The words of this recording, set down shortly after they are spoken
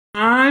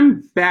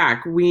I'm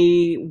back.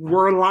 We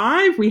were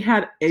live. We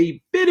had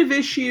a bit of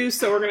issues,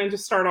 so we're going to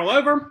just start all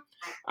over.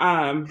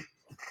 And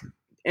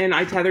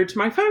I tethered to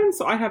my phone,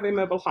 so I have a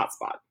mobile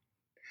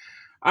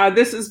hotspot.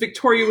 This is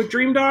Victoria with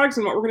Dream Dogs,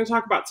 and what we're going to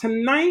talk about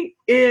tonight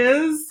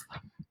is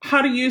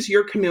how to use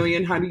your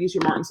Chameleon, how to use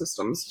your Martin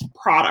Systems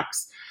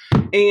products.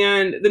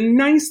 And the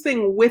nice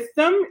thing with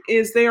them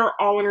is they are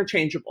all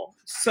interchangeable.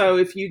 So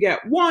if you get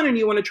one and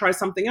you want to try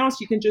something else,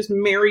 you can just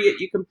marry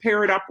it. You can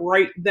pair it up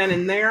right then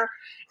and there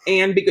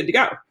and be good to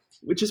go,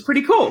 which is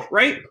pretty cool,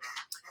 right?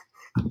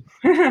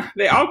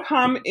 They all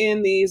come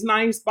in these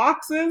nice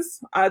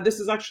boxes. This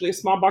is actually a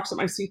small box that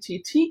my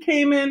CTT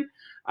came in,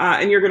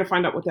 and you're going to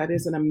find out what that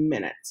is in a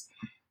minute.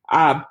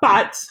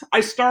 But I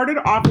started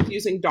off with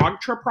using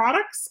Dogtra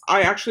products.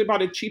 I actually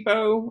bought a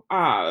cheapo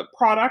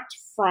product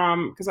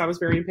because I was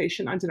very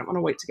impatient. I didn't want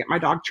to wait to get my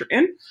Dogtra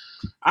in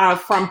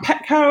from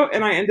Petco,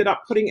 and I ended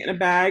up putting it in a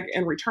bag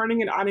and returning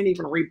it. I didn't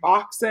even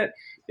rebox it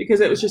because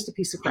it was just a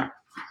piece of crap.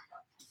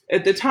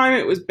 At the time,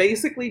 it was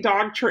basically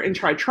Dogtra and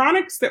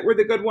Tritronics that were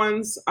the good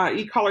ones.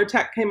 eCollar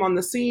Tech came on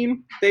the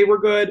scene. They were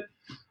good.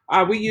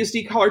 We used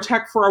eCollar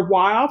Tech for a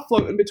while,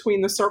 floating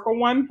between the circle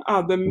one,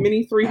 the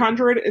Mini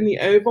 300, and the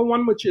oval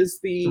one, which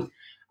is the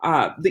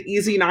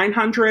Easy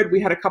 900.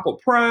 We had a couple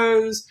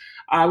pros.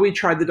 We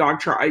tried the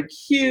Dogtra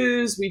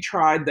IQs. We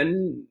tried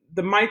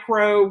the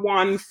micro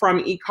one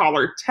from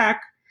eCollar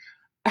Tech.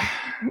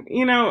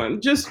 You know,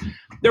 just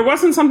there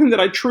wasn't something that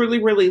I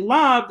truly, really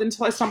loved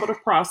until I stumbled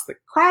across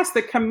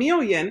the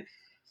Chameleon.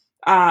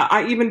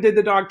 I even did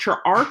the Dogtra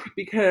Arc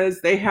because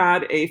they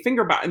had a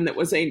finger button that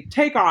was a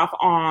takeoff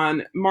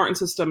on Martin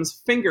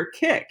Systems Finger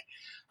Kick.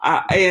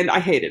 And I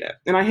hated it.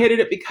 And I hated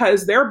it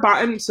because their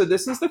button, so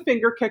this is the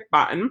finger kick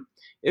button.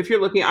 If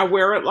you're looking, I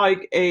wear it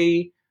like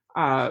a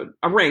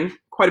ring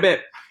quite a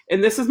bit.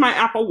 And this is my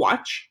Apple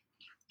Watch.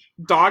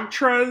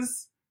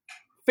 Dogtra's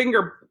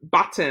finger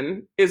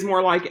button is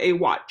more like a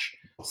watch.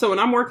 So when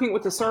I'm working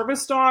with a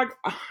service dog,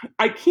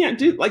 I can't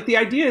do, like the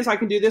idea is I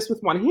can do this with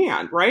one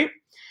hand, right?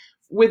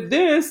 With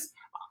this,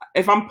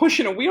 if I'm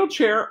pushing a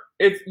wheelchair,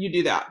 you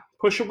do that.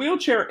 Push a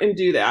wheelchair and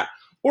do that.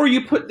 Or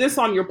you put this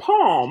on your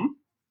palm,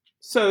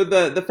 so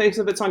the face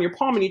of it's on your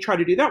palm and you try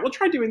to do that. Well,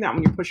 try doing that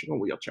when you're pushing a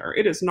wheelchair.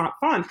 It is not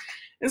fun.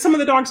 And some of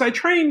the dogs I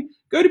train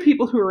go to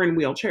people who are in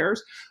wheelchairs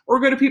or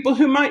go to people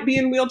who might be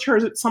in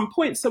wheelchairs at some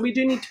point. So we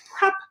do need to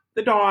prep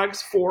the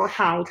dogs for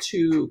how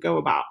to go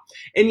about.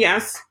 And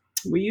yes,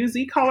 we use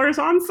e-collars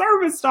on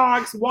service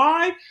dogs.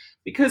 Why?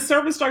 Because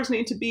service dogs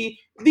need to be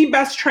the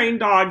best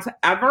trained dogs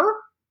ever.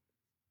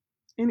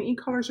 And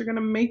e-collars are going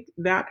to make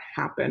that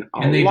happen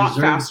a lot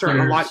faster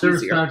and a lot easier.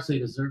 Service dogs, they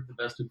deserve the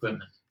best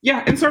equipment.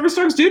 Yeah, and service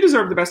dogs do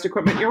deserve the best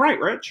equipment. You're right,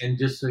 Rich. And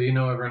just so you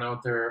know, everyone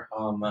out there,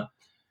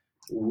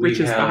 Rich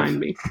is behind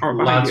me.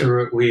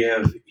 We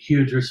have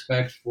huge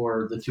respect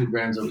for the two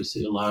brands that we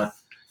see a lot,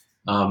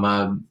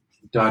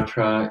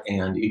 Dogtra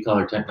and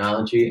eCollar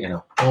Technology, and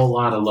a whole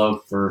lot of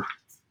love for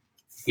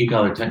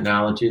eCollar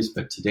Technologies.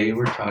 But today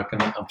we're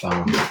talking about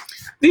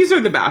these are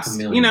the best,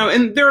 Chameleon. you know,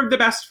 and they're the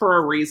best for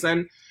a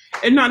reason.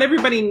 And not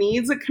everybody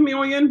needs a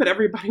Chameleon, but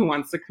everybody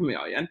wants a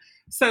Chameleon.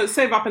 So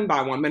save up and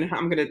buy one.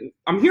 And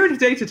I'm here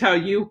today to tell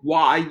you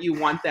why you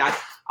want that.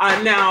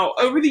 Now,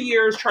 over the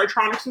years,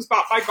 Tritronics was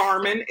bought by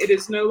Garmin. It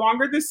is no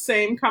longer the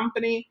same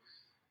company.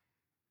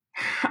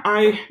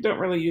 I don't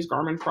really use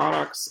Garmin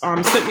products.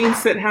 Sit Means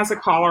Sit has a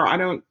collar. I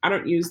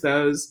don't use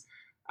those.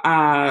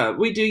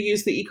 We do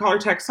use the eCollar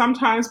Tech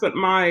sometimes, but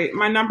my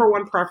number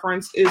one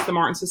preference is the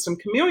Martin System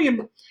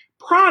Chameleon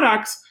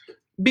products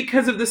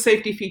because of the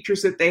safety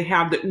features that they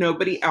have that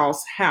nobody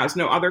else has.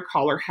 No other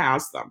collar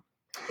has them.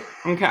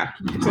 Okay,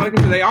 so like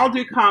I said, they all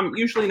do come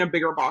usually in a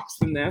bigger box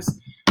than this.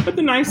 But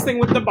the nice thing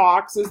with the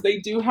box is they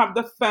do have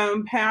the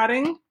foam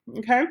padding.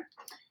 Okay,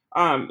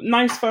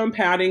 nice foam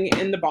padding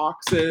in the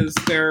boxes.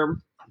 They're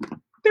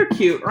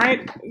cute,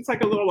 right? It's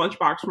like a little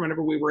lunchbox from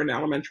whenever we were in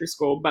elementary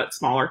school, but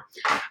smaller.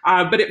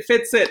 But it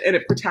fits it and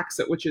it protects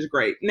it, which is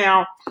great.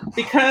 Now,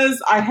 because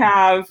I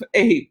have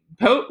a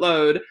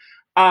boatload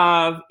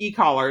of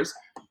e-collars,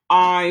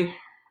 I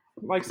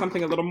like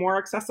something a little more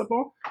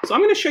accessible. So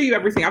I'm going to show you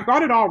everything. I've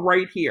got it all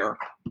right here.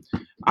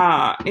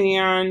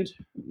 And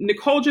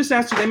Nicole just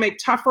asked, do they make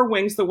tougher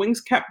wings? The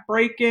wings kept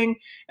breaking,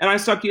 and I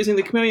stopped using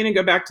the Chameleon and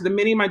go back to the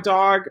Mini. My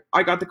dog,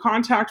 I got the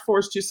contact for,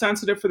 is too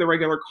sensitive for the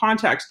regular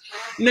contacts.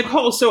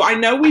 Nicole, so I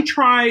know we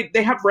tried,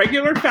 they have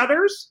regular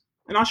feathers,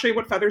 and I'll show you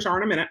what feathers are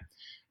in a minute.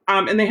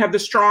 And they have the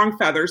strong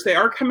feathers. They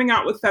are coming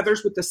out with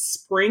feathers with the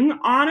spring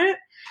on it.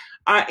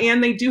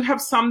 And they do have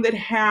some that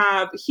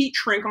have heat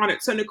shrink on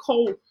it. So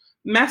Nicole,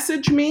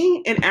 message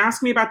me and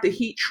ask me about the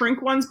heat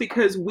shrink ones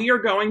because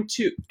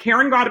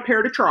Karen got a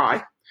pair to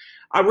try.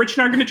 Rich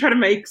and I are going to try to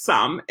make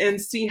some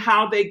and see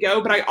how they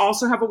go. But I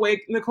also have a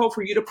way, Nicole,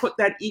 for you to put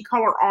that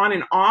e-collar on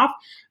and off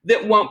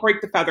that won't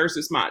break the feathers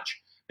as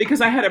much.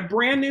 Because I had a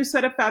brand new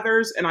set of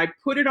feathers and I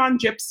put it on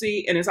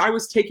Gypsy. And as I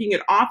was taking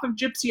it off of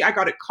Gypsy, I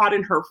got it caught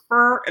in her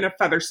fur and a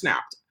feather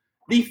snapped.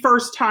 The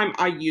first time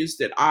I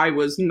used it, I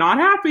was not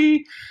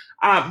happy.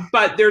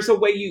 But there's a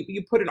way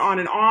you put it on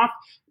and off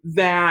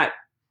that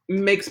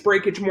makes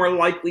breakage more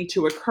likely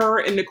to occur.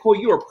 And Nicole,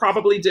 you are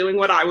probably doing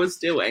what I was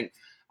doing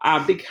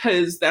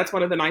because that's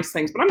one of the nice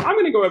things. But I'm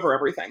going to go over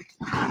everything.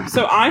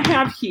 So I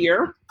have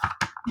here,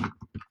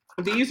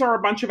 these are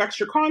a bunch of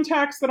extra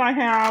contacts that I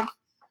have.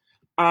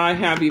 I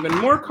have even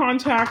more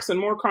contacts and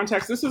more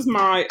contacts. This is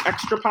my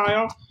extra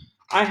pile.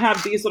 I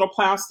have these little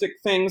plastic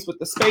things with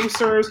the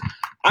spacers.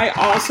 I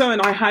also,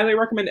 and I highly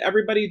recommend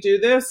everybody do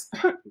this,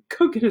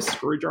 go get a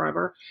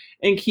screwdriver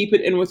and keep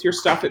it in with your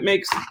stuff. It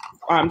makes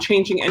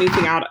changing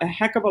anything out a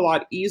heck of a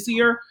lot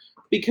easier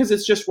because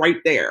it's just right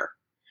there.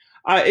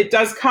 It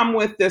does come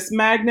with this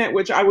magnet,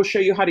 which I will show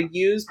you how to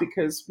use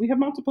because we have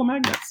multiple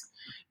magnets.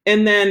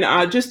 And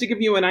then just to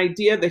give you an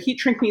idea, the heat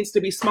shrink needs to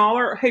be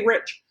smaller. Hey,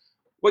 Rich,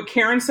 what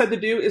Karen said to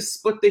do is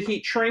split the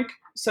heat shrink.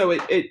 So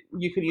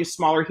you could use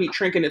smaller heat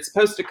shrink, and it's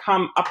supposed to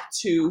come up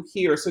to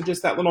here. So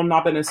just that little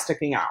nubbin is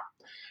sticking out.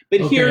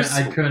 But okay, here's...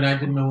 I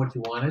didn't know what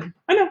you wanted.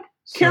 I know.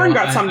 Karen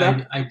got some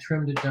though. I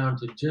trimmed it down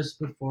to just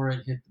before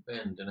it hit the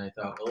bend, and I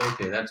thought, well,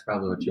 okay, that's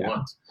probably what you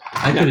want.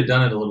 I could have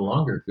done it a little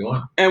longer if you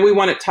want. And we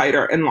want it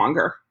tighter and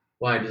longer.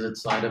 Why? Does it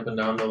slide up and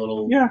down the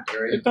little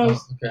area? It does.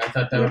 Oh, okay, I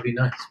thought that would be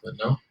nice, but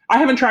no. I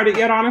haven't tried it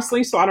yet,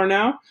 honestly, so I don't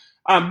know.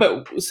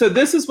 But so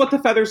this is what the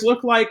feathers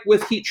look like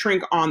with heat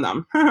shrink on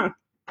them.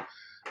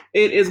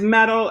 It is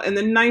metal, and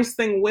the nice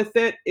thing with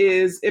it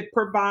is it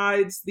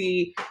provides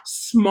the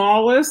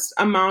smallest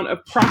amount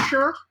of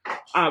pressure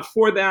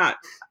for that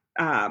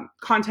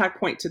contact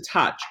point to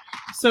touch.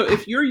 So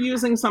if you're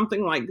using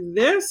something like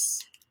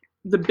this,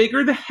 the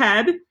bigger the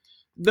head,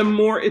 the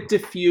more it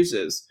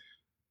diffuses.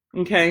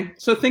 Okay,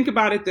 so think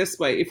about it this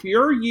way. If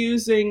you're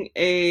using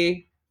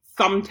a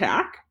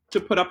thumbtack to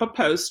put up a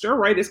poster,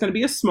 right, it's going to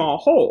be a small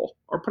hole,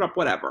 or put up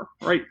whatever,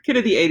 right? Kid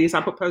of the 80s,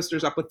 I put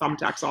posters up with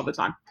thumbtacks all the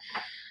time.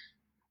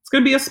 It's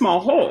going to be a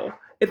small hole.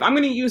 If I'm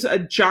going to use a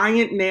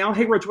giant nail,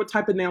 hey, Rich, what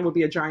type of nail would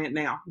be a giant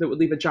nail that would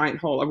leave a giant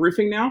hole? A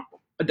roofing nail?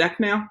 A deck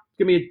nail?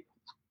 Give me a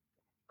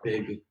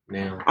big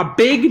nail. A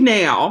big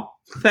nail.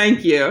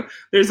 Thank you.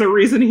 There's a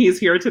reason he's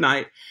here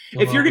tonight.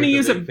 If you're going to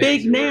use a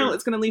big nail,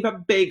 it's going to leave a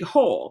big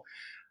hole.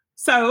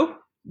 So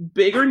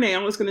bigger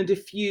nail is going to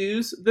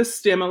diffuse the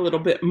stem a little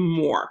bit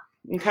more,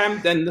 okay,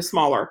 than the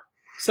smaller.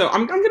 So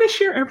I'm going to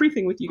share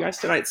everything with you guys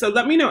tonight. So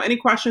let me know any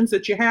questions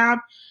that you have.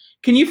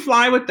 Can you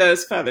fly with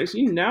those feathers?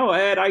 You know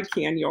it. I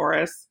can,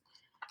 Yoris.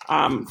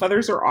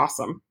 Feathers are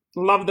awesome.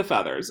 Love the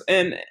feathers.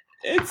 And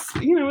it's,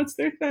 it's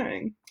their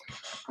thing.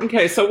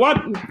 Okay, so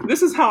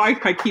this is how I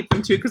keep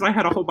them too, because I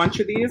had a whole bunch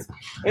of these.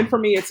 And for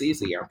me, it's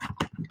easier.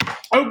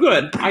 Oh,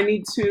 good. I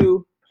need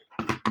to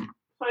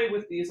play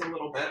with these a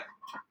little bit.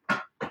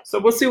 So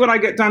we'll see what I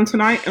get done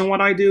tonight and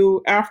what I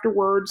do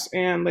afterwards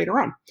and later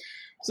on.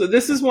 So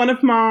this is one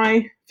of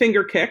my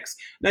finger kicks.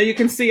 Now you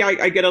can see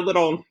I get a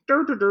little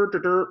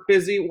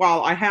busy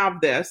while I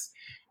have this.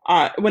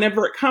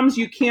 Whenever it comes,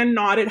 you can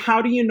knot it.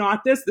 How do you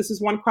knot this? This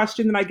is one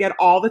question that I get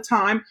all the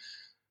time.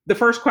 The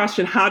first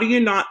question, how do you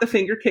knot the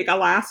finger kick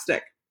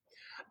elastic?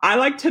 I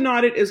like to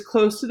knot it as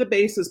close to the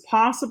base as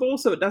possible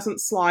so it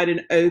doesn't slide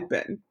and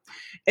open.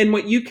 And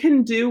what you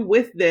can do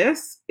with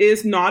this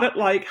is knot it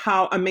like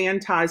how a man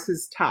ties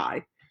his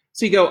tie.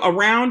 So you go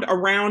around,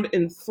 around,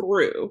 and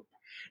through.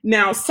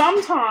 Now,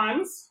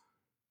 sometimes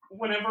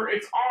whenever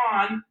it's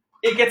on,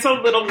 it gets a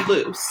little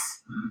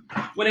loose.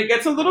 When it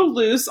gets a little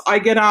loose, I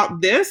get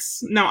out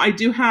this. Now, I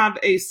do have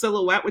a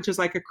Silhouette, which is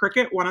like a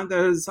Cricut, one of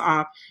those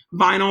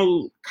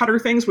vinyl cutter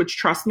things, which,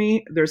 trust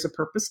me, there's a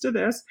purpose to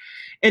this.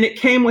 And it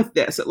came with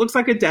this. It looks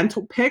like a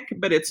dental pick,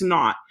 but it's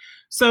not.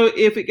 So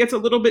if it gets a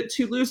little bit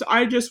too loose,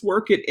 I just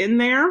work it in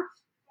there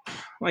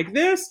like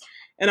this.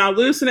 And I'll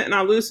loosen it, and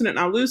I'll loosen it, and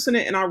I'll loosen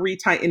it, and I'll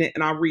retighten it,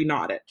 and I'll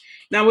re-knot it.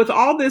 Now, with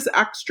all this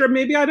extra,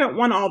 maybe I don't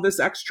want all this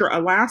extra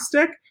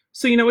elastic.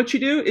 So you know what you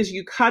do is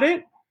you cut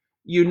it,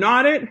 you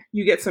knot it,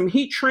 you get some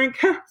heat shrink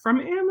from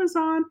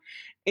Amazon,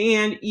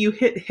 and you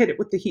hit it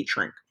with the heat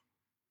shrink.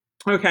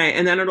 Okay,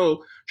 and then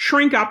it'll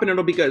shrink up, and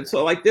it'll be good.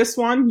 So like this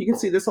one, you can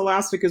see this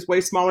elastic is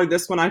way smaller.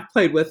 This one I've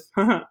played with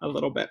a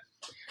little bit.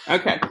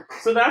 Okay,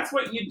 so that's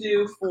what you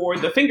do for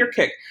the finger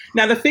kick.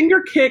 Now, the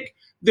finger kick,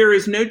 there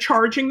is no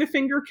charging the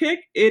finger kick.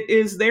 It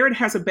is there. It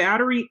has a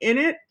battery in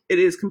it. It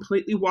is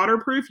completely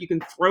waterproof. You can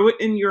throw it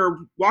in your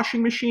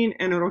washing machine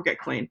and it'll get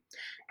clean.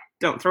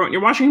 Don't throw it in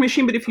your washing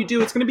machine, but if you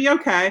do, it's going to be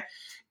okay.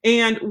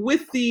 And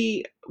with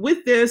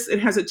this, it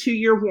has a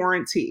 2-year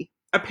warranty.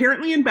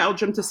 Apparently in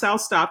Belgium, to sell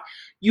stuff,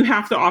 you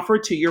have to offer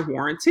a 2-year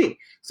warranty.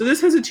 So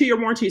this has a 2-year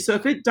warranty. So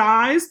if it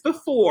dies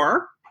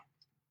before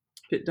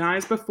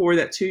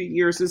that 2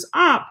 years is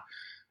up,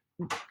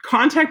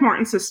 contact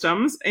Martin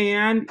Systems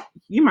and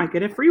you might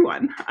get a free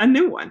one, a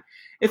new one.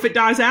 If it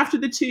dies after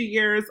the 2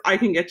 years, I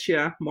can get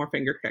you more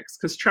finger kicks,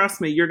 because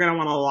trust me, you're going to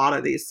want a lot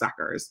of these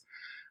suckers.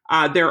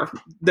 They're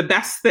the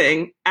best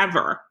thing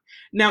ever.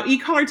 Now,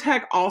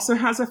 eColorTech also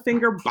has a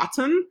finger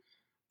button,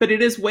 but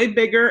it is way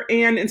bigger.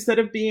 And instead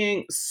of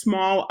being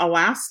small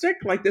elastic,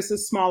 like this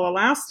is small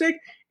elastic,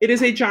 it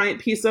is a giant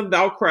piece of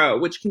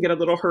Velcro, which can get a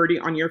little hurty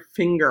on your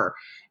finger.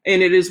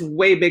 And it is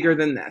way bigger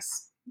than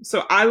this.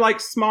 So I like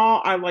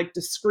small, I like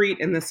discreet,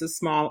 and this is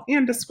small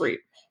and discreet.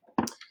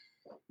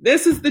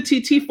 This is the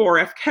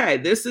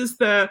TT4FK. This is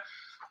the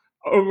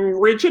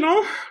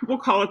original, we'll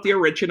call it the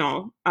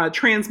original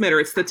transmitter.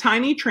 It's the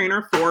Tiny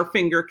Trainer 4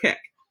 finger kick.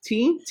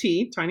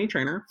 TT, Tiny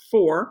Trainer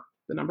 4,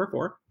 the number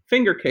 4,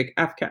 finger kick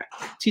FK.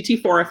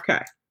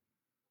 TT4FK.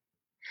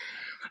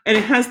 And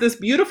it has this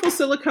beautiful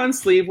silicone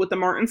sleeve with the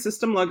Martin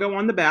System logo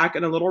on the back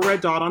and a little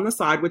red dot on the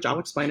side, which I'll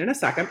explain in a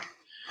second.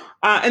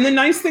 And the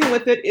nice thing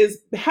with it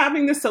is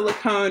having the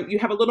silicone, you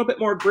have a little bit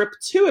more grip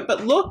to it.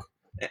 But look,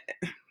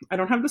 I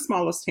don't have the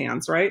smallest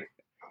hands, right?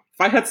 If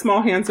I had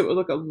small hands, it would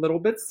look a little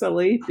bit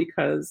silly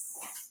because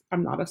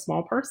I'm not a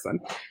small person.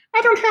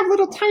 I don't have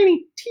little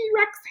tiny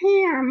T-Rex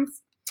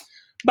hands.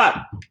 But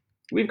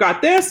we've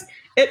got this.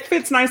 It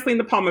fits nicely in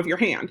the palm of your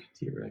hand.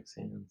 T-Rex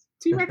hands.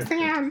 T-Rex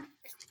hand.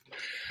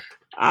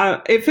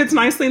 It fits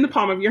nicely in the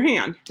palm of your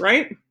hand,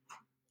 right?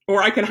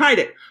 Or I can hide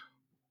it.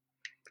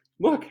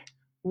 Look.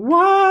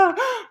 Wow.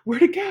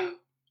 Where'd it go?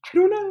 I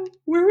don't know.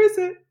 Where is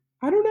it?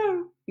 I don't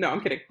know. No,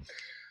 I'm kidding.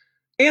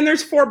 And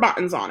there's 4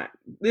 buttons on it.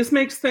 This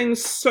makes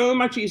things so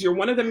much easier.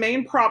 One of the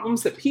main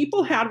problems that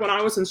people had when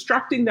I was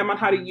instructing them on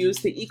how to use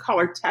the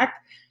eCollar Tech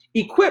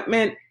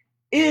equipment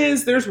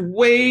is there's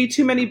way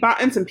too many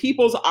buttons and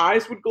people's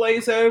eyes would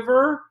glaze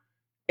over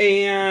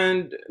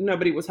and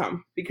nobody was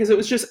home because it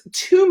was just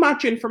too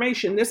much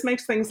information. This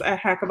makes things a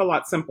heck of a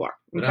lot simpler.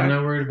 But I'm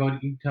not worried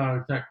about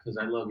eCollar Tech because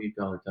I love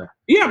eCollar Tech.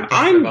 Yeah,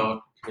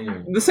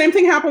 the same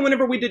thing happened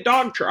whenever we did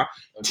Dogtra.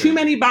 Okay. Too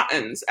many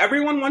buttons.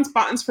 Everyone wants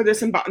buttons for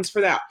this and buttons for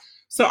that.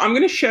 So I'm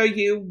going to show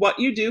you what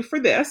you do for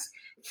this.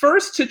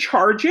 First, to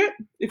charge it,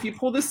 if you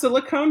pull the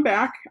silicone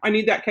back, I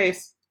need that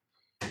case.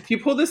 If you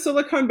pull the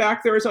silicone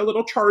back, there is a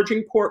little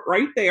charging port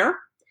right there.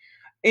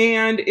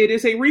 And it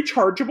is a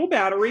rechargeable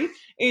battery.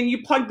 And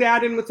you plug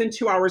that in within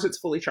 2 hours, it's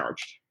fully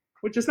charged,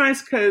 which is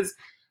nice because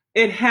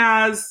it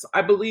has,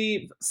 I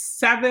believe,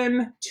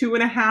 7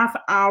 2.5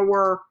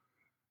 hour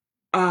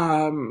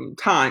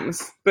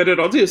times that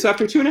it'll do. So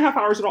after 2.5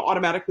 hours, it'll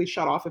automatically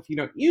shut off if you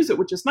don't use it,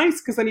 which is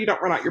nice because then you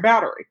don't run out your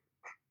battery.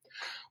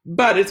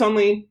 But it's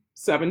only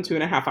 7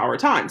 2.5 hour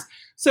times.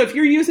 So if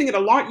you're using it a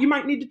lot, you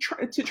might need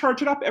to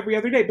charge it up every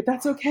other day, but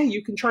that's okay.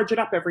 You can charge it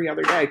up every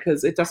other day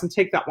because it doesn't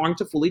take that long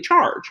to fully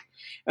charge.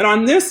 And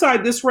on this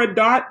side, this red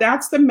dot,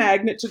 that's the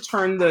magnet to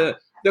turn the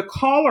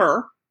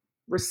collar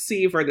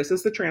receiver. This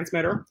is the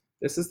transmitter.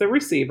 This is the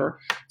receiver.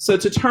 So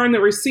to turn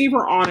the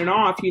receiver on and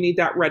off, you need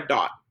that red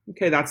dot.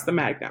 Okay, that's the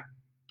magnet.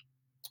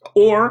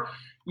 Or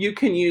you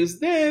can use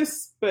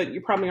this, but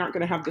you probably aren't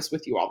going to have this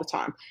with you all the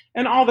time.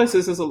 And all this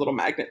is a little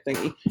magnet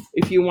thingy.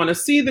 If you want to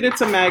see that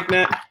it's a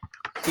magnet,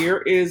 here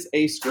is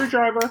a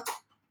screwdriver.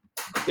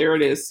 There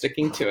it is,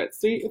 sticking to it.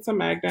 See, it's a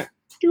magnet.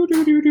 Do,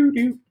 do, do, do,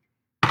 do.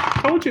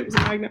 Told you it was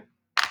a magnet.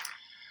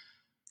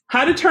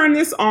 How to turn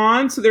this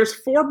on. So there's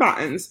 4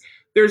 buttons.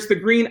 There's the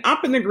green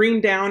up and the green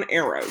down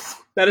arrows.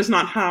 That is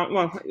not how,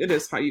 well, it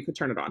is how you could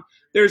turn it on.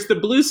 There's the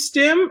blue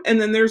stem,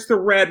 and then there's the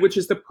red, which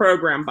is the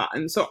program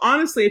button. So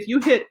honestly, if you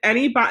hit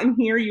any button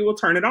here, you will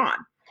turn it on.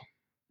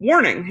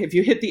 Warning, if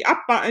you hit the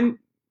up button,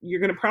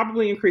 you're going to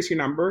probably increase your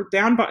number.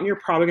 Down button, you're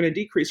probably going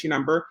to decrease your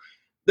number.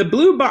 The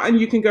blue button,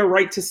 you can go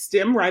right to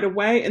stem right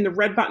away, and the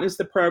red button is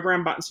the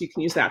program button, so you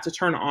can use that to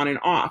turn on and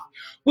off.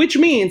 Which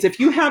means if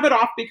you have it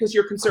off because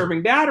you're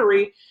conserving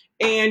battery,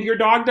 and your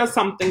dog does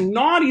something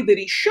naughty that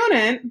he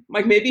shouldn't,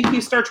 like maybe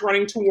he starts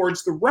running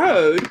towards the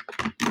road,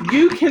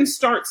 you can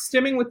start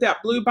stimming with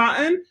that blue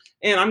button,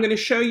 and I'm going to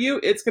show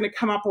you, it's going to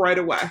come up right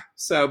away.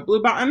 So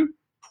blue button.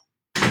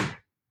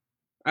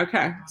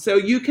 Okay, so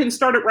you can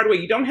start it right away.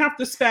 You don't have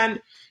to spend,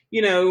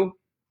 10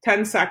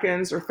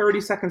 seconds or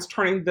 30 seconds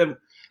turning the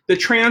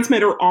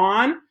transmitter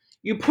on.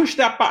 You push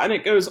that button,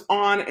 it goes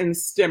on and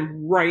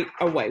stem right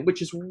away,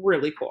 which is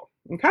really cool.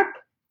 Okay.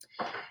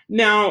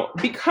 Now,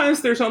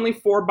 because there's only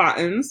 4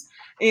 buttons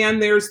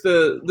and there's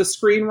the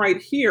screen right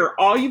here,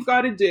 all you've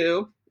got to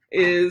do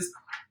is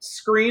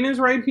screen is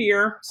right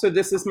here. So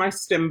this is my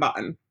stem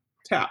button.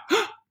 Tap.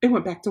 It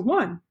went back to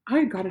 1. I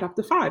had got it up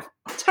to 5.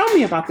 Tell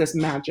me about this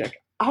magic.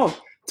 Oh,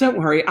 don't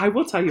worry. I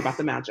will tell you about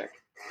the magic.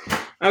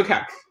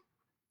 Okay.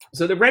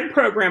 So the red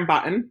program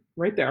button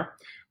right there,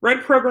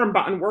 red program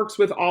button works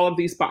with all of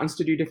these buttons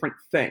to do different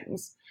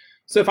things.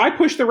 So if I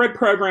push the red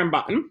program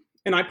button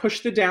and I push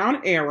the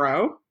down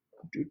arrow,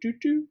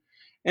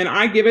 and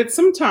I give it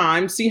some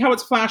time. See how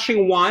it's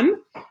flashing 1?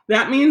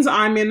 That means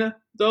I'm in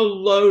the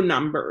low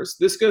numbers.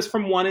 This goes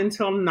from 1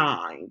 until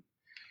 9.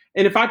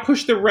 And if I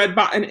push the red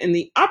button and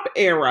the up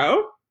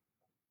arrow,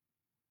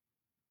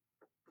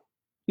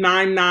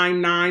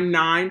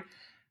 9999,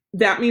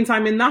 that means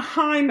I'm in the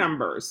high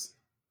numbers,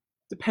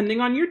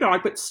 depending on your dog,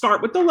 but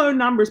start with the low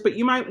numbers, but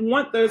you might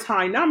want those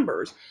high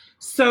numbers.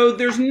 So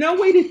there's no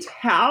way to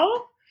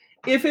tell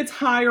if it's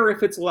high or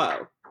if it's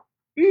low.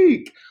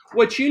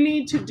 What you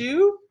need to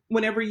do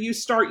whenever you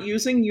start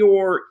using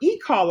your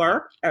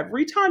eCollar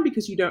every time,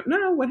 because you don't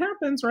know what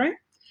happens, right?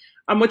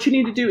 What you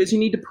need to do is you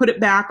need to put it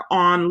back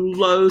on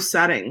low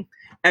setting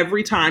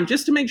every time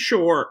just to make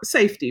sure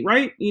safety,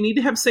 right? You need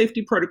to have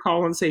safety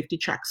protocol and safety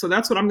checks. So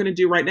that's what I'm going to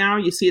do right now.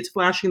 You see it's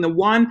flashing the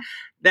 1.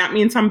 That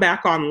means I'm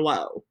back on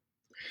low.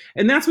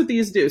 And that's what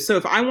these do. So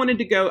if I wanted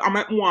to go, I'm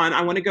at 1,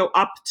 I want to go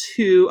up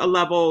to a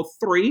level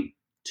 3,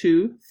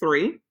 2,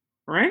 3,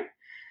 right?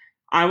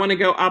 I want to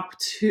go up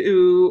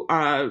to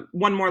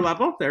one more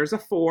level. There's a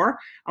 4.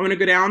 I want to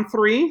go down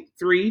 3,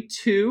 3,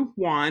 2,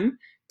 1.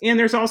 And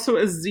there's also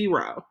a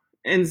 0.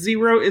 And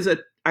 0 is a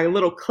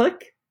little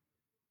click.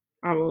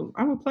 I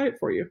will play it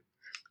for you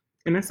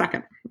in a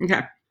second.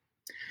 Okay.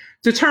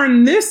 To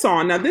turn this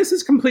on, now this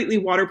is completely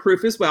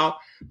waterproof as well.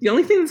 The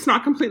only thing that's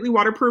not completely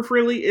waterproof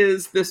really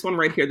is this one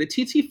right here. The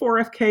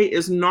TT4FK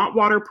is not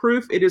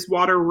waterproof. It is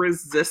water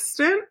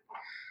resistant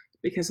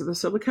because of the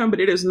silicone, but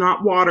it is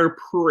not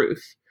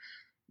waterproof.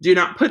 Do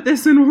not put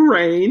this in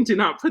rain. Do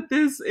not put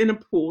this in a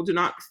pool. Do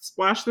not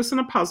splash this in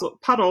a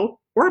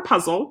puddle or a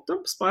puzzle.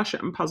 Don't splash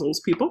it in puzzles,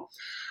 people.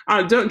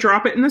 Don't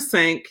drop it in the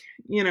sink.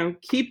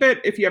 Keep it,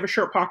 if you have a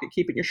shirt pocket,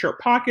 keep it in your shirt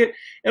pocket.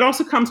 It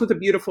also comes with a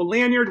beautiful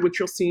lanyard, which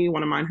you'll see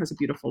one of mine has a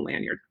beautiful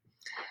lanyard.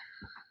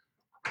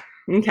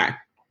 Okay.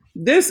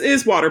 This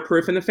is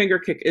waterproof and the finger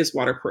kick is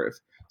waterproof.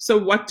 So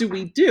what do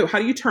we do? How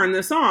do you turn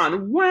this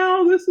on?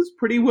 Well, this is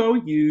pretty well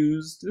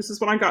used. This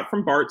is what I got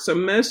from Bart. So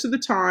most of the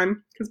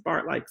time, because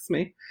Bart likes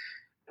me,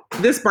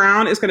 this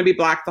brown is going to be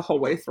black the whole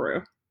way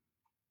through.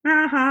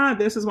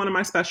 This is one of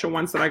my special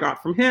ones that I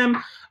got from him.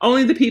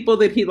 Only the people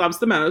that he loves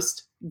the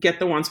most get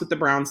the ones with the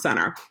brown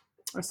center.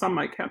 Some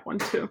might have one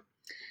too.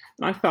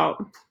 And I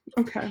felt,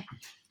 okay.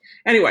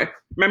 Anyway,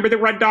 remember the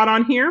red dot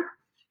on here?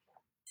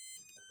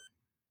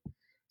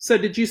 So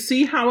did you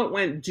see how it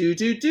went do,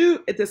 do,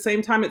 do? At the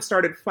same time it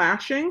started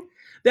flashing?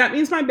 That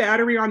means my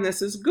battery on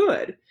this is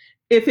good.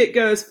 If it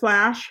goes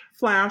flash,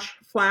 flash,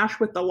 flash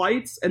with the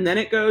lights, and then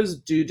it goes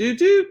do, do,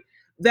 do,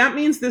 that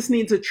means this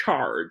needs a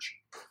charge.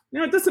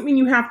 Now, it doesn't mean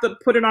you have to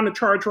put it on a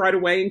charge right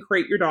away and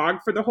crate your dog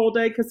for the whole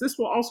day, because this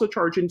will also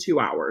charge in 2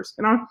 hours.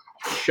 And I'll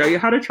show you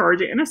how to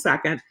charge it in a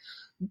second.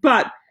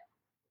 But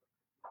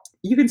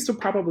you can still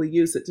probably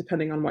use it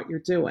depending on what you're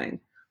doing.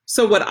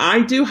 So what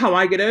I do, how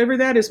I get over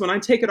that, is when I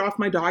take it off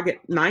my dog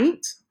at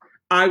night,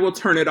 I will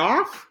turn it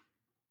off.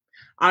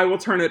 I will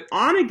turn it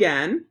on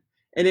again.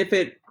 And if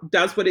it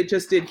does what it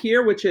just did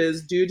here, which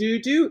is do, do,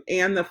 do,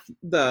 and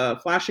the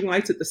flashing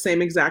lights at the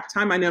same exact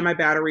time, I know my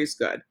battery's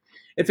good.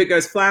 If it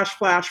goes flash,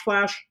 flash,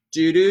 flash,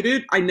 do, do,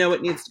 do, I know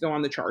it needs to go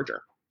on the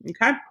charger.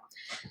 Okay?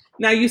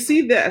 Now you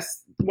see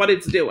this, what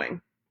it's doing.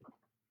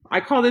 I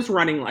call this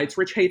running lights.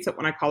 Rich hates it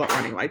when I call it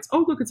running lights.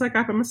 Oh, look, it's like I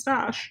have a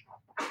mustache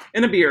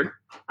and a beard.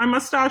 I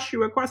mustache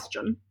you a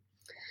question.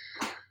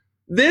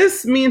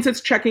 This means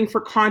it's checking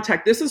for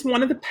contact. This is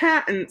one of the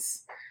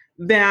patents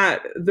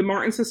that the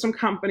Martin System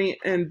Company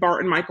and Bart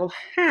and Michael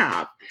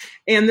have.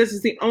 And this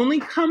is the only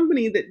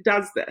company that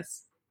does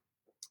this.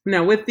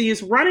 Now, with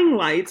these running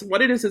lights,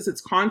 what it is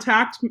it's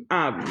contact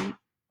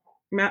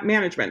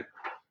management.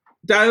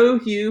 Do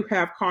you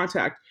have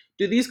contact?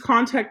 Do these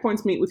contact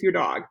points meet with your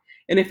dog?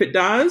 And if it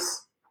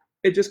does,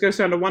 it just goes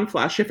down to one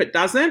flash. If it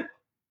doesn't,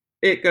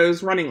 it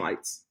goes running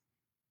lights.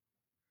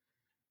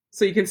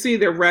 So you can see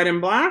they're red and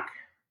black.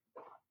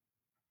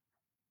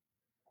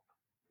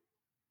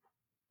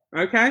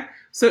 Okay,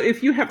 so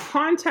if you have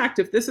contact,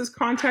 if this is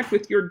contact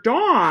with your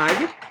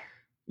dog,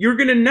 you're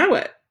going to know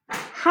it.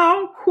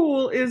 How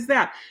cool is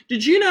that?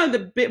 Did you know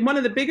that one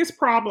of the biggest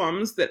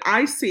problems that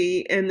I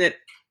see and that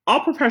all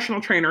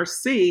professional trainers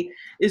see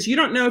is you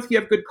don't know if you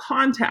have good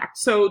contact.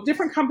 So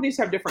different companies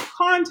have different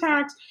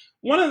contacts.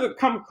 One of the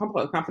couple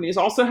of companies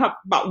also have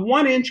about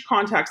 1-inch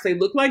contacts. They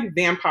look like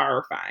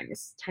vampire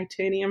fangs,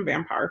 titanium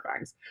vampire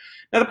fangs.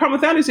 Now the problem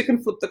with that is it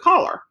can flip the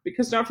collar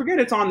because don't forget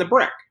it's on the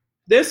brick.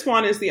 This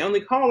one is the only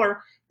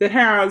collar that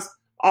has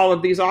all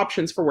of these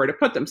options for where to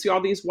put them. See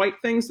all these white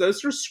things?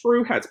 Those are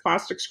screw heads,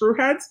 plastic screw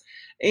heads.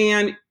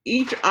 And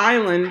each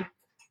island,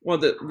 well,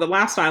 the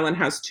last island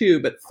has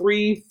 2, but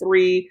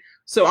 3.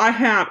 So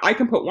I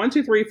can put 1,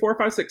 2, 3, 4,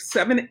 5, 6,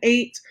 7,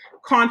 8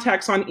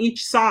 contacts on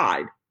each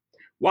side.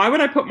 Why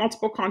would I put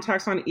multiple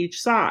contacts on each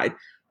side?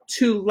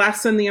 To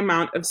lessen the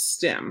amount of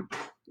stim.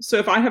 So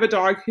if I have a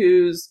dog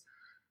who's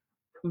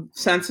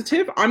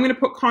sensitive, I'm going to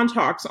put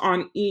contacts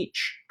on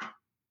each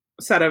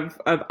set of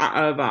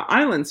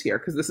islands here,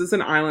 because this is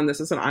an island, this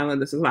is an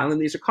island, this is an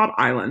island. These are called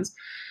islands.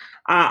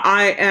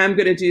 I am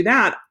going to do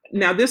that.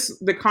 Now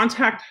the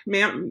contact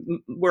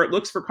where it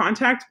looks for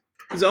contact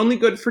is only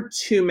good for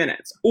 2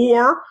 minutes,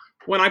 or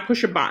when I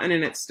push a button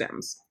and it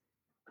stims.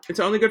 It's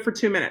only good for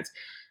 2 minutes.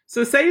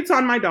 So say it's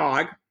on my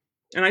dog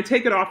and I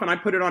take it off and I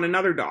put it on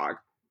another dog.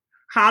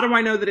 How do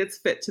I know that it's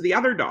fit to the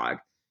other dog?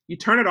 You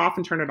turn it off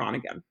and turn it on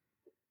again.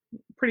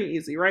 Pretty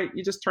easy, right?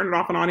 You just turn it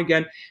off and on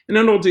again, and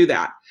then it'll do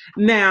that.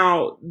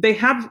 Now,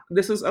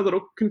 this is a little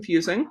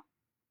confusing.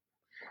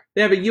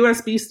 They have a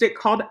USB stick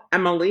called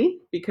Emily,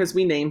 because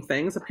we name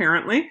things,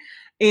 apparently.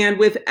 And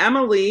with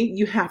Emily,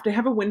 you have to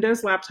have a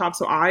Windows laptop.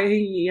 So I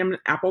am an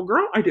Apple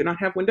girl. I do not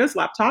have Windows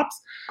laptops.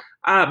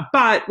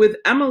 But with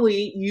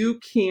Emily, you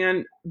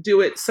can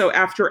do it so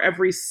after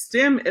every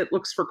stim, it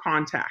looks for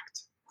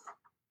contact,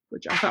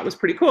 which I thought was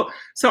pretty cool.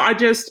 So I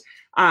just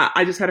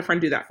had a friend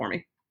do that for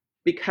me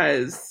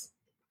because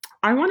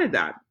I wanted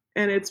that,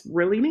 and it's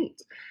really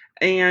neat.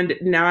 And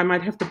now I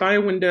might have to buy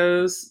a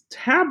Windows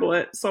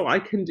tablet so I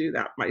can do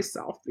that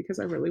myself because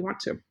I really want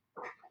to.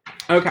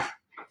 Okay,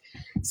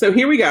 so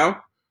here we go.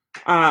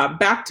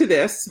 Back to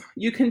this.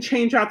 You can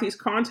change out these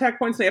contact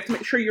points. They have to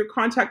make sure your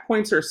contact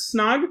points are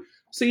snug.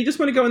 So you just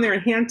want to go in there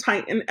and hand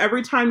tighten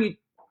every time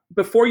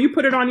before you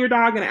put it on your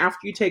dog and after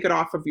you take it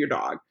off of your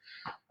dog.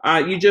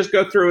 You just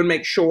go through and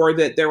make sure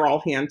that they're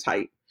all hand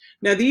tight.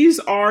 Now these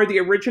are the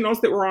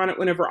originals that were on it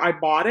whenever I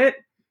bought it.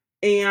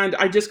 And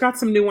I just got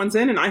some new ones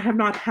in and I have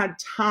not had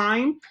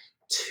time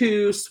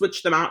to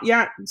switch them out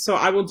yet. So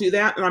I will do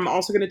that. And I'm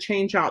also going to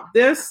change out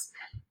this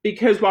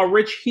because while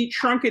Rich heat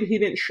shrunk it, he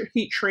didn't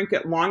heat shrink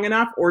it long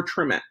enough or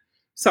trim it.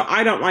 So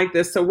I don't like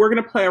this. So we're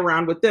going to play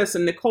around with this.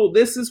 And Nicole,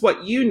 this is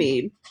what you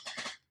need,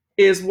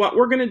 is what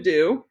we're going to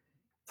do.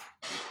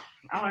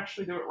 I'll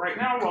actually do it right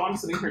now while I'm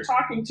sitting here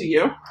talking to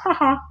you.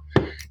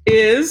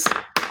 Is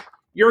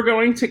you're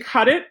going to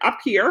cut it up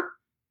here.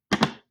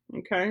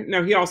 Okay.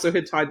 Now he also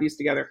had tied these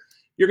together.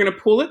 You're going to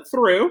pull it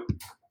through.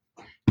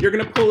 You're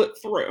going to pull it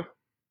through.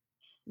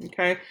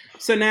 Okay.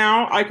 So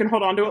now I can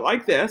hold on to it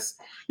like this.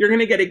 You're going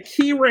to get a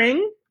key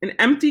ring, an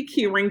empty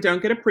key ring.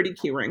 Don't get a pretty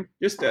key ring.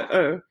 Just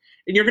and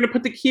you're going to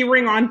put the key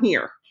ring on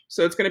here.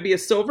 So it's going to be a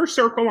silver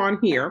circle on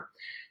here.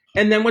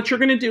 And then what you're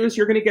going to do is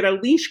you're going to get a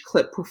leash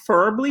clip,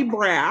 preferably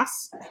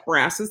brass.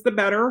 Brass is the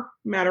better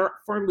matter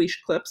for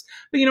leash clips.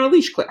 But you know, a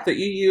leash clip that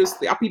you use,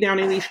 the uppy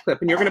downy leash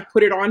clip, and you're going to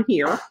put it on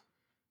here,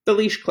 the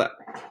leash clip.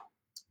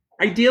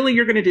 Ideally,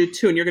 you're going to do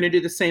two, and you're going to do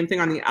the same thing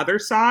on the other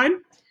side.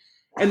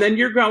 And then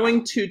you're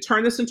going to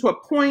turn this into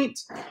a point,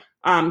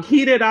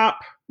 heat it up,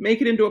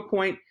 make it into a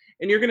point,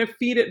 and you're going to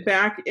feed it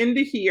back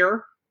into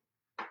here,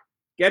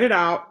 get it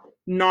out,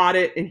 knot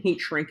it, and heat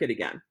shrink it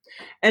again.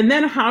 And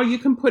then how you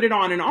can put it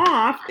on and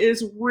off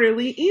is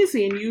really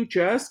easy. And you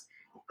just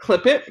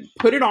clip it,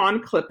 put it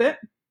on, clip it,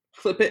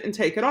 and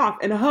take it off.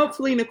 And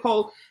hopefully,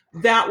 Nicole,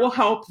 that will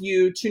help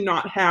you to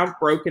not have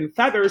broken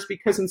feathers,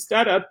 because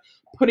instead of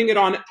putting it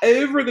on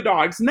over the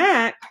dog's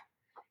neck,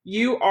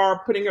 you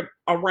are putting it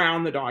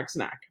around the dog's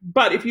neck.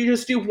 But if you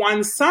just do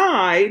one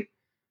side,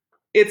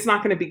 it's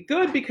not going to be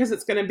good because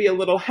it's going to be a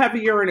little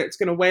heavier and it's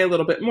going to weigh a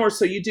little bit more.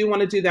 So you do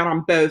want to do that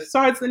on both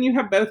sides. Then you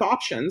have both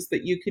options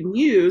that you can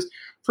use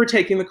for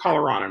taking the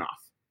collar on and off.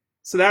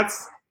 So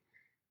that's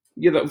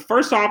the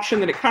first option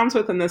that it comes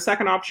with. And the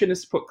second option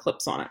is to put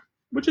clips on it,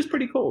 which is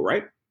pretty cool,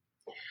 right?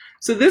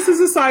 So this is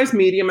a size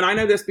medium, and I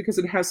know this because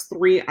it has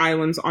 3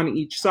 islands on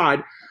each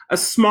side. A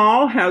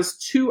small has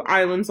 2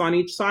 islands on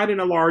each side, and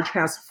a large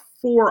has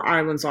 4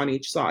 islands on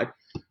each side.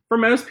 For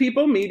most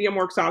people, medium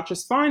works out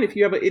just fine. If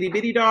you have an itty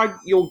bitty dog,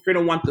 you're going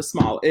to want the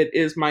small. It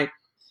is my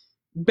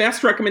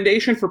best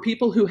recommendation for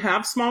people who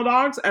have small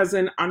dogs, as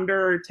in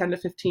under 10 to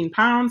 15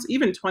 pounds.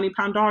 Even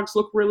 20-pound dogs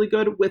look really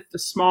good with the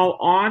small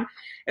on.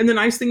 And the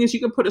nice thing is you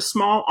can put a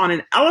small on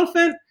an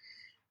elephant,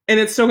 and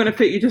it's still going to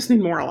fit. You just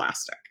need more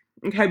elastic.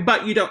 Okay,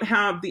 but you don't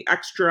have the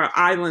extra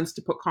islands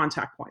to put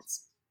contact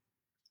points.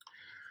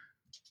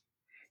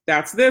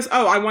 That's this.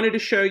 Oh, I wanted to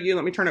show you.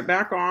 Let me turn it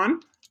back on.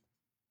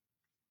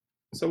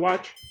 So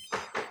watch.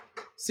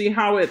 See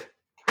how it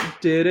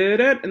did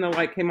it, and the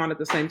light came on at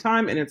the same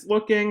time, and it's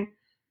looking,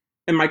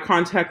 and my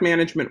contact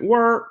management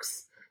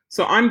works.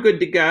 So I'm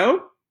good to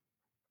go.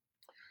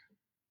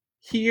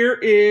 Here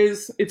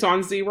is, it's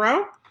on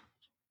 0.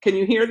 Can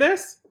you hear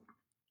this?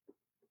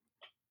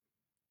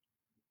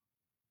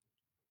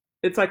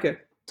 It's like a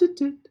toot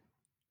toot,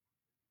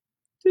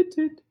 toot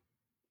toot,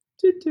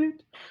 toot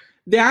toot.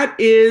 That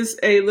is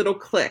a little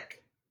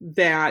click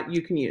that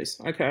you can use.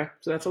 Okay,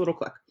 so that's a little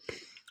click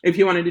if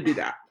you wanted to do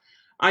that.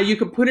 You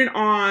could put it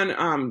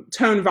on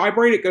tone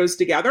vibrate. It goes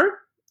together.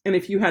 And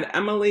if you had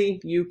Emily,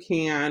 you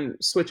can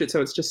switch it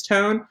so it's just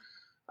tone.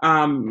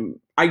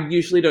 I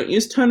usually don't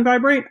use tone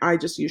vibrate. I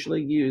just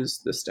usually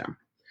use the stem.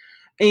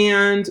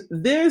 And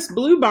this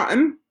blue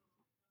button,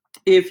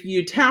 if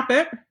you tap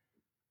it,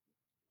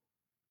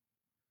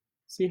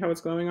 see how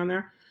it's going on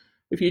there?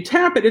 If you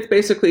tap it, it's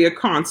basically a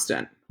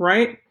constant,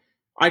 right?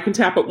 I can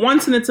tap it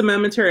once and it's a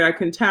momentary. I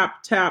can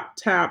tap, tap,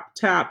 tap,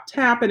 tap,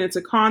 tap, and it's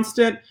a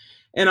constant.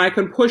 And I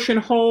can push and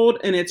hold,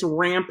 and it's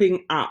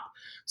ramping up.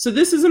 So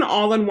this is an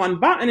all-in-one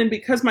button, and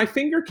because my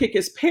finger kick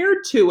is paired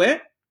to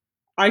it,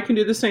 I can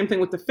do the same thing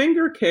with the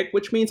finger kick,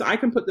 which means I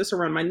can put this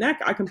around my neck.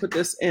 I can put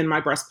this in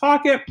my breast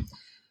pocket.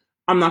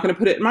 I'm not going to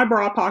put it in my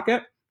bra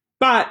pocket,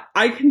 but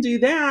I can do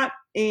that,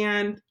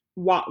 and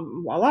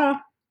voila,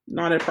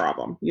 not a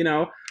problem. You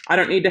know, I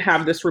don't need to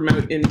have this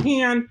remote in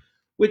hand,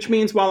 which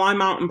means while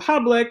I'm out in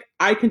public,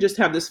 I can just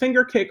have this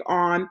finger kick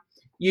on.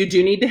 You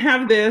do need to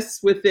have this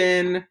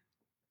within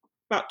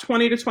about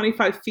 20 to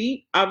 25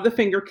 feet of the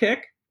finger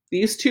kick.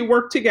 These two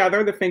work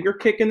together, the finger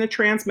kick and the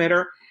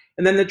transmitter,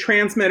 and then the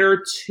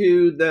transmitter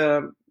to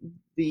the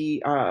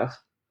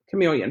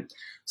Chameleon.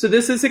 So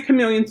this is a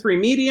Chameleon 3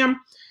 medium.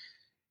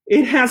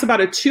 It has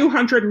about a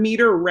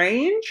 200-meter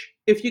range.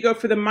 If you go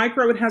for the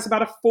micro, it has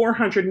about a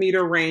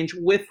 400-meter range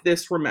with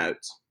this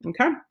remote.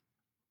 Okay?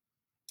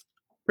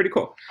 Pretty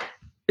cool.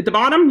 At the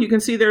bottom, you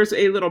can see there's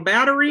a little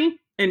battery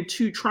and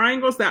 2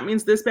 triangles. That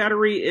means this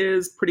battery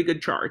is pretty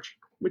good charge.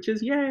 which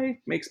is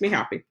yay, makes me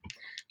happy.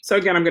 So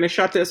again, I'm going to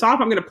shut this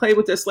off. I'm going to play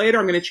with this later.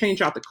 I'm going to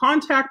change out the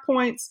contact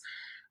points.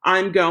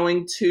 I'm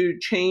going to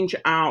change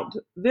out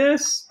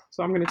this.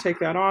 So I'm going to take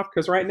that off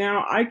because right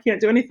now I can't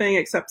do anything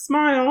except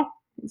smile.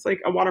 It's like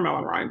a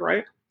watermelon rind,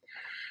 right?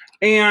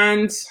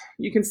 And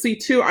you can see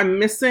too, I'm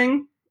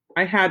missing.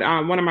 I had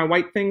one of my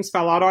white things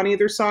fell out on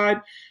either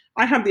side.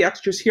 I have the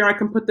extras here. I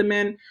can put them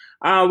in.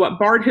 What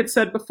Bard had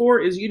said before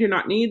is you do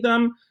not need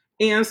them.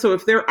 And so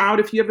if they're out,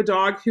 if you have a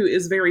dog who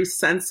is very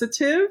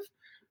sensitive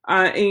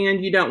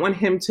and you don't want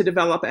him to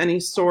develop any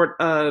sort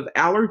of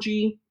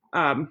allergy,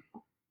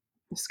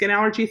 skin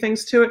allergy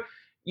things to it,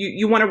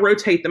 you want to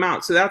rotate them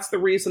out. So that's the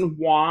reason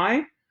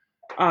why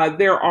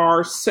there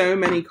are so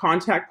many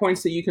contact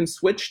points that you can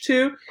switch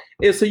to,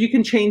 is so you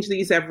can change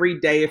these every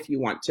day if you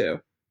want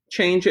to.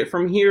 Change it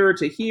from here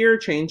to here,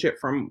 change it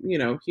from,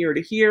 here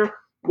to here,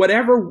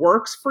 whatever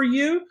works for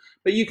you,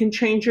 but you can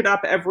change it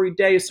up every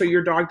day so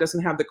your dog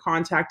doesn't have the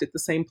contact at the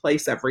same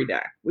place every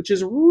day, which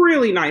is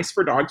really nice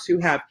for dogs who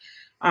have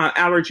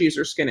allergies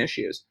or skin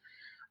issues.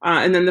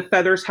 And then the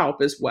feathers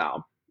help as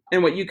well.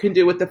 And what you can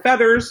do with the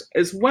feathers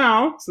as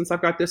well, since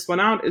I've got this one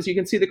out, is you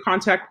can see the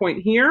contact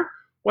point here.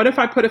 What if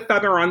I put a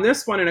feather on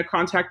this one and a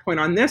contact point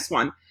on this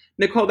one?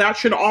 Nicole, that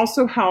should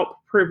also help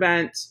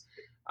prevent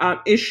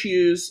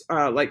issues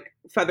like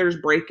feathers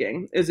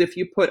breaking, is if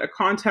you put a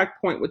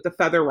contact point with the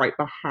feather right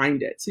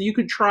behind it. So you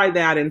could try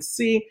that and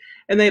see,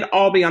 and they'd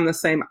all be on the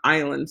same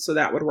island, so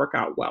that would work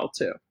out well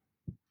too.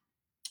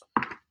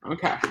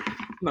 Okay,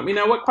 let me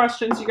know what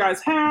questions you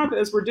guys have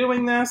as we're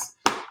doing this,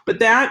 but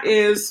that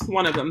is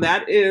one of them.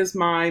 That is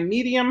my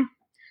medium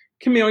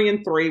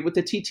Chameleon 3 with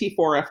the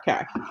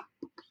TT4FK.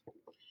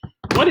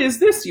 What is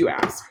this, you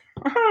ask?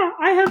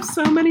 I have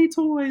so many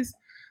toys.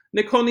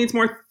 Nicole needs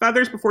more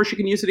feathers before she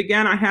can use it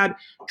again. I had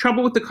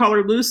trouble with the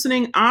collar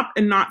loosening up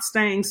and not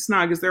staying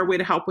snug. Is there a way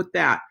to help with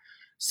that?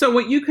 So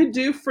what you could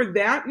do for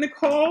that,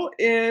 Nicole,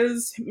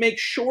 is make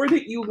sure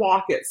that you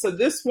lock it. So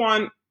this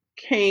one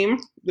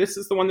this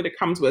is the one that it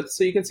comes with.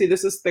 So you can see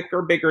this is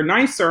thicker, bigger,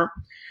 nicer.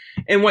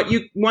 And what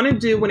you want to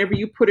do whenever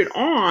you put it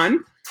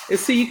on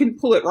is you can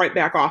pull it right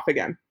back off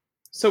again.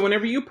 So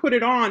whenever you put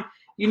it on,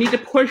 you need to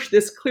push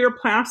this clear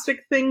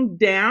plastic thing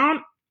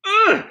down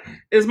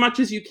as much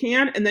as you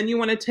can, and then you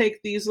want to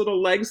take these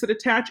little legs that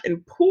attach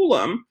and pull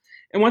them,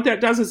 and what that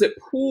does is it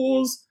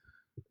pulls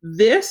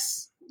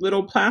this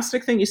little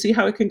plastic thing. You see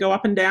how it can go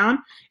up and down?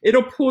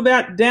 It'll pull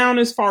that down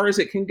as far as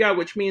it can go,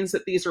 which means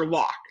that these are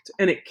locked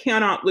and it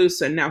cannot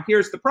loosen. Now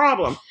here's the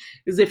problem,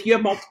 is if you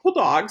have multiple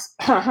dogs,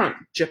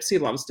 Gypsy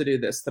loves to do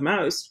this the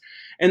most,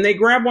 and they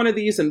grab one of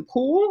these and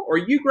pull, or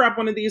you grab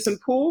one of these and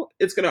pull,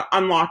 it's going to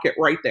unlock it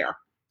right there.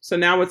 So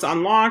now it's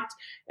unlocked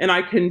and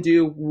I can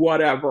do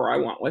whatever I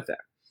want with it,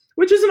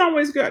 which isn't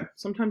always good.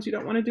 Sometimes you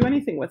don't want to do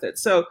anything with it.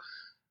 So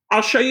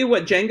I'll show you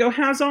what Django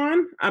has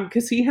on,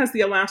 because he has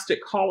the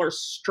elastic collar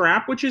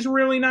strap, which is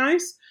really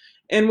nice.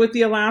 And with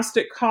the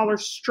elastic collar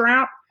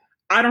strap,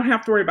 I don't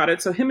have to worry about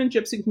it. So him and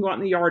Gypsy can go out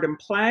in the yard and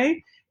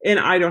play, and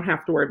I don't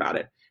have to worry about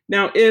it.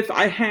 Now, if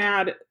I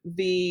had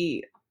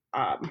the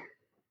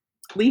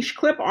leash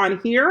clip on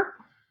here,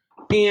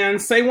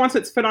 and say once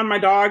it's fit on my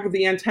dog,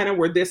 the antenna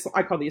were this,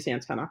 I call these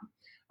antenna,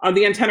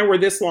 the antenna were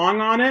this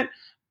long on it,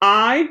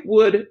 I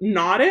would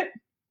knot it,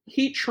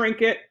 heat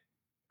shrink it,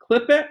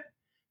 clip it,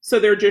 so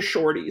they're just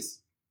shorties,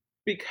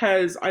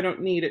 because I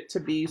don't need it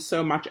to be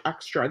so much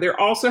extra. They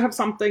also have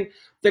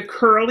the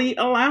curly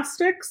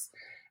elastics,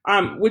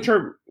 which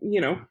are,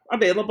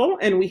 available,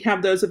 and we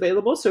have those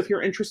available. So if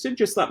you're interested,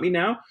 just let me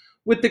know.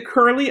 With the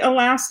curly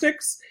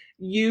elastics,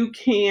 you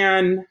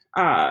can,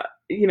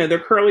 they're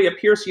curly up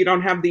here, so you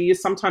don't have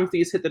these. Sometimes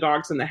these hit the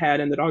dogs in the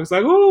head, and the dog's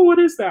like, oh, what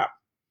is that?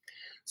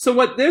 So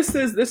what this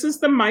is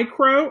the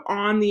micro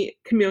on the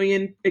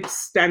Chameleon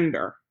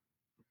extender.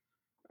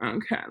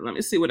 Okay, let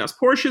me see what else.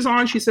 Portia's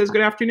on. She says,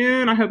 good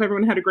afternoon. I hope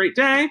everyone had a great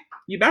day.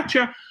 You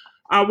betcha.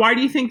 Why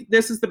do you think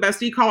this is the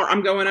best e-collar?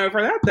 I'm going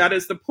over that. That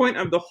is the point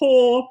of the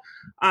whole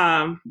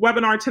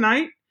webinar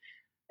tonight.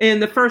 And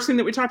the first thing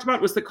that we talked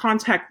about was the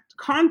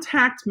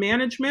contact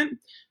management,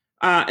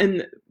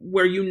 and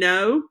where you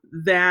know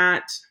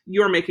that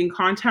you're making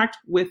contact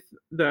with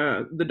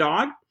the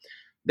dog.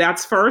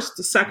 That's first.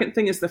 The second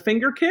thing is the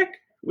finger kick,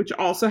 which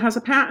also has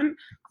a patent.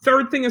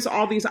 Third thing is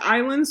all these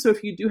islands. So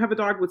if you do have a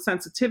dog with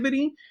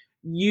sensitivity,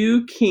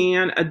 you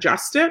can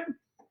adjust it.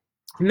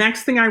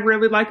 Next thing I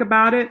really like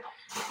about it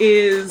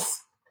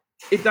is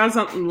it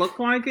doesn't look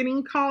like an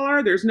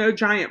e-collar. There's no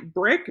giant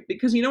brick,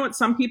 because you know what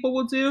some people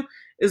will do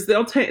is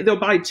they'll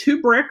buy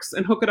 2 bricks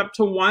and hook it up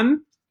to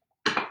one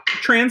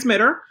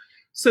transmitter,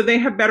 so they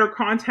have better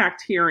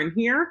contact here and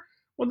here.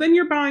 Well, then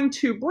you're buying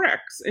 2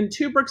 bricks, and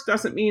 2 bricks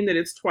doesn't mean that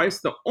it's twice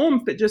the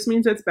oomph. It just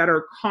means it's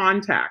better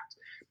contact,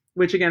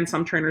 which again,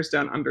 some trainers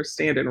don't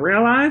understand and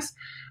realize.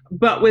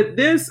 But with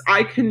this,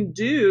 I can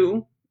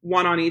do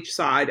 1 on each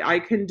side. I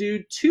can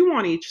do 2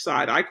 on each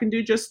side. I can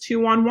do just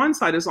 2 on one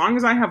side. As long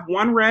as I have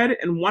 1 red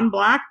and 1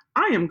 black,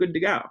 I am good to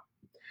go.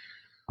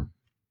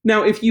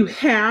 Now, if you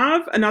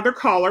have another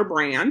collar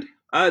brand,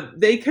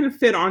 they can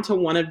fit onto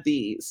one of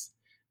these.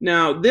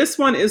 Now, this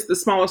one is the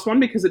smallest one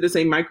because it is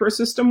a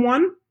microsystem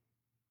one.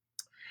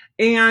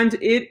 And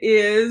it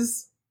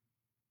is,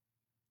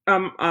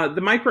 the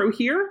micro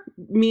here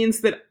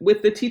means that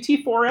with the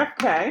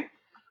TT4FK,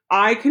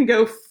 I can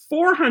go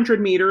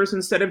 400 meters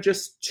instead of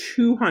just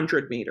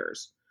 200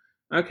 meters.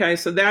 Okay,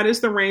 so that is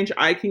the range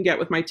I can get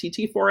with my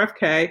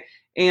TT4FK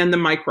and the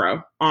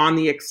micro on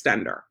the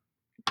extender.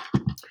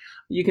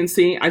 You can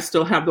see I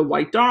still have the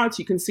white dots.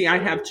 You can see I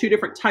have two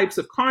different types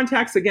of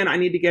contacts. Again, I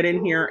need to get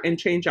in here and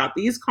change out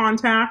these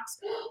contacts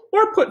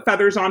or put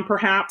feathers on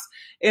perhaps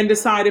and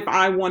decide if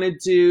I want to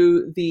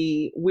do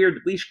the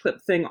weird leash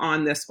clip thing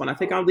on this one. I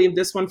think I'll leave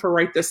this one for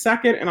right this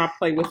second and I'll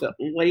play with it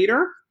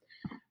later.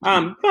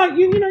 But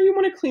you know, you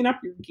want to clean up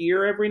your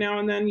gear every now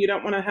and then. You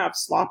don't want to have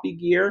sloppy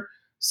gear.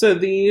 So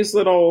these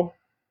little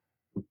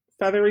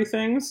feathery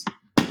things,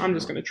 I'm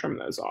just going to trim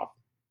those off.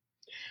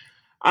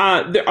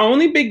 The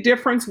only big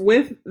difference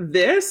with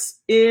this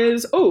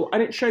is, oh, I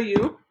didn't show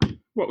you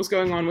what was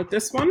going on with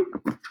this one.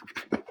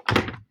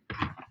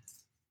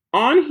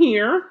 On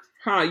here,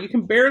 you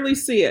can barely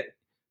see it.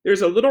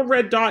 There's a little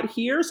red dot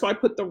here, so I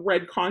put the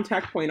red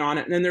contact point on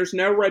it, and then there's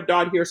no red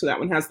dot here, so that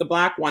one has the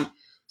black one.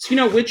 So you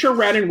know which are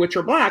red and which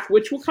are black,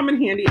 which will come in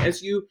handy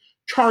as you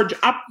charge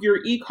up your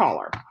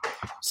e-collar.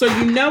 So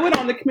you know it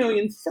on the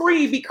Chameleon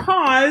 3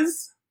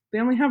 because they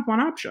only have one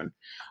option.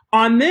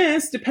 On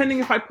this, depending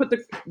if I put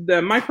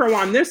the micro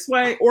on this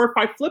way or if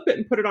I flip it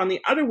and put it on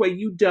the other way,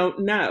 you don't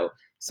know.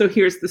 So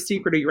here's the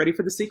secret. Are you ready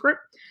for the secret?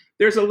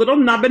 There's a little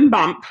nub and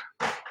bump.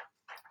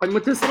 And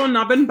with this little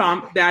nub and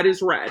bump, that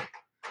is red.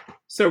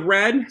 So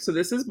red, so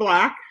this is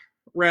black,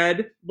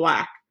 red,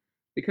 black.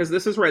 Because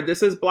this is red.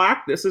 This is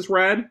black, this is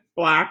red,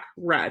 black,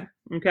 red.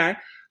 Okay?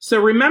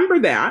 So remember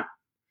that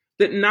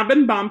nub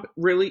and bump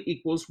really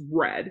equals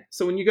red.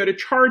 So when you go to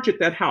charge it,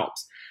 that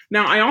helps.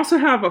 Now, I also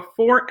have a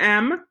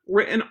 4M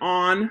written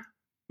on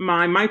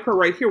my micro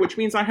right here, which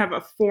means I have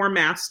a 4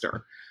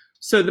 master.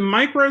 So the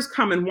micros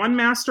come in 1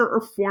 master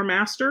or 4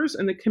 masters,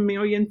 and the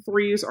Chameleon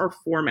 3s are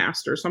 4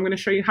 masters. So I'm going to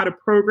show you how to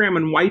program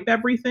and wipe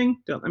everything.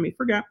 Don't let me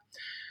forget.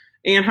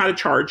 And how to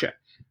charge it.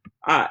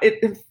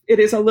 It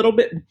is a little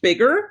bit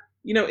bigger.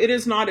 You know, it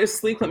is not as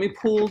sleek. Let me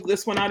pull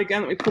this one out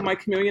again. Let me pull my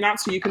Chameleon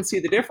out so you can see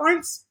the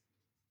difference.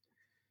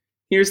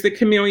 Here's the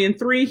Chameleon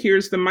 3.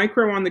 Here's the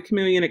micro on the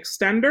Chameleon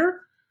extender.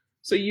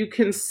 So you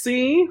can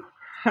see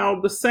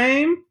held the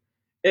same.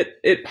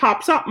 It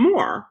pops up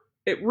more.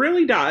 It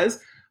really does.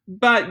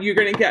 But you're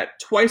going to get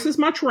twice as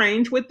much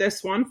range with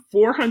this one,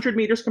 400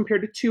 meters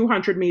compared to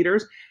 200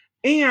 meters.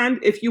 And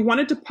if you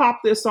wanted to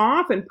pop this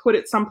off and put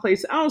it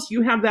someplace else,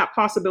 you have that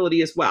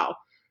possibility as well.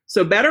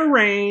 So better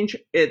range.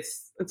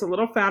 It's a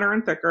little fatter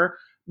and thicker,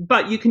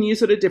 but you can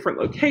use it at different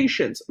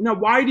locations. Now,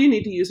 why do you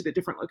need to use it at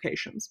different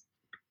locations?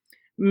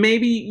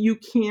 Maybe you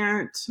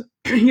can't,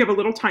 you have a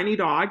little tiny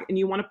dog and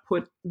you want to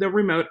put the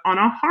remote on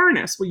a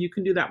harness. Well, you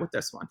can do that with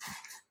this one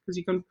because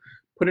you can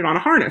put it on a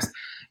harness.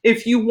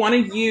 If you want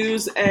to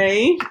use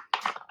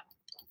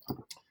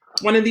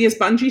one of these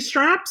bungee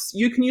straps,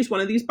 you can use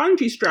one of these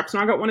bungee straps.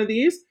 Now I got one of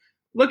these.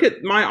 Look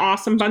at my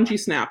awesome bungee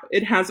snap.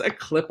 It has a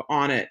clip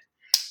on it.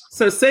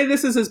 So say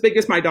this is as big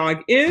as my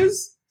dog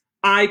is.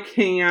 I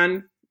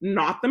can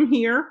knot them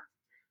here,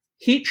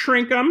 heat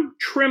shrink them,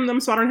 trim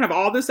them so I don't have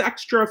all this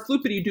extra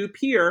floopity-doop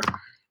here.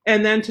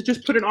 And then to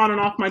just put it on and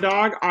off my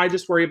dog, I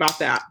just worry about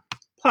that.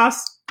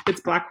 Plus, it's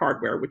black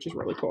hardware, which is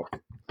really cool.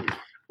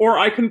 Or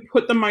I can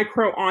put the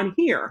micro on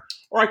here.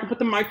 Or I can put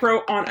the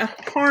micro on a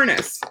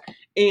harness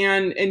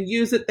and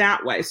use it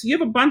that way. So you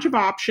have a bunch of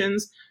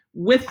options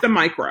with the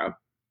micro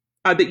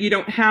that you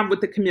don't have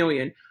with the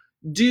Chameleon.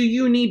 Do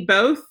you need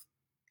both?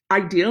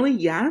 Ideally,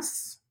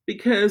 yes.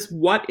 Because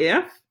what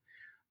if?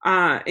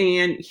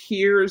 And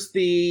here's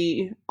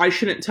I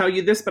shouldn't tell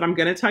you this, but I'm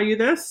going to tell you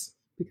this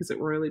because it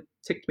really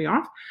ticked me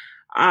off.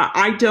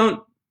 I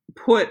don't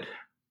put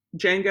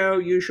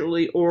Django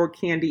usually or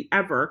Candy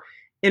ever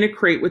in a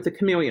crate with the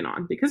Chameleon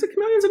on because the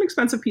Chameleon's an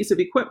expensive piece of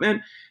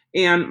equipment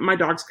and my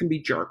dogs can be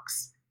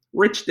jerks.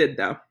 Rich did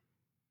though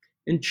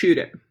and chewed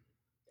it.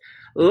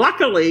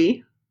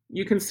 Luckily,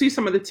 you can see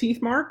some of the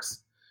teeth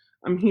marks.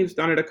 He's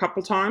done it a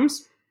couple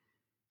times.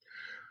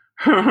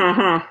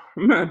 I'm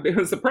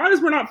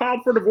surprised we're not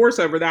filed for divorce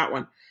over that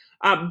one.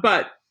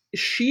 But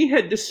she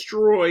had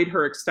destroyed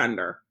her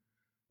extender.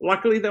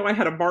 Luckily, though, I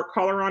had a bark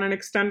collar on an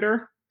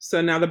extender. So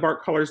now the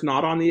bark collar is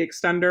not on the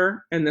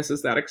extender, and this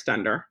is that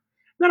extender.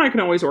 Then I can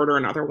always order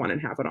another one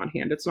and have it on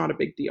hand. It's not a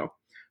big deal.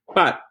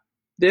 But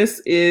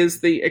this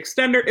is the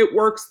extender. It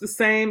works the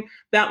same.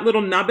 That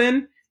little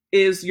nubbin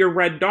is your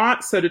red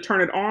dot. So to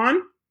turn it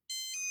on,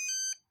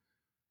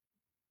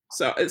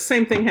 so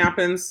same thing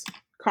happens.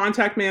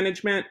 Contact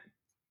management.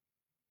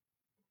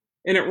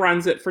 And it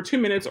runs it for 2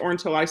 minutes or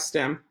until I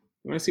stem.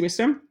 You want to see me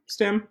stem?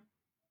 Stem.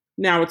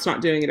 Now it's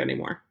not doing it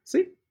anymore.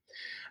 See?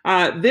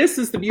 This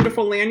is the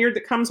beautiful lanyard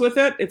that comes with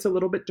it. It's a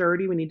little bit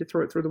dirty. We need to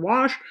throw it through the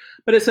wash.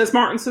 But it says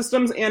Martin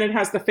Systems, and it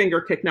has the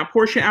finger kick. Now,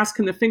 Portia asks,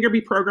 can the finger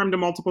be programmed to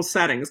multiple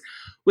settings?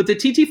 With the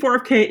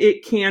TT4FK,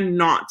 it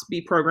cannot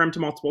be programmed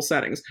to multiple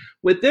settings.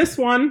 With this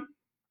one,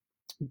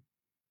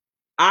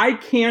 I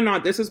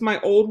cannot, this is my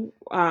old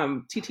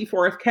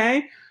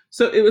TT4FK.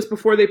 So it was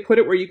before they put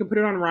it where you can put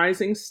it on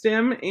rising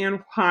stem and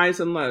highs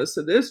and lows.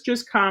 So this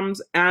just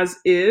comes as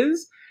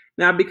is.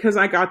 Now, because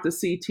I got the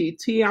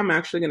CTT, I'm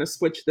actually going to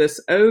switch this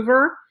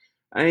over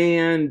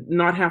and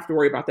not have to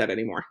worry about that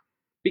anymore,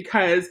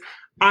 because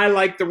I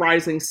like the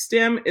rising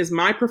stem is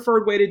my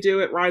preferred way to do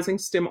it, rising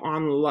stem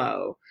on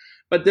low.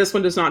 But this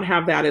one does not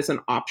have that as an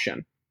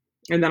option.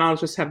 And then I'll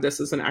just have this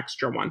as an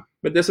extra one.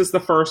 But this is the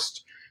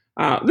first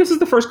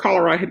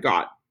collar I had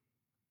got.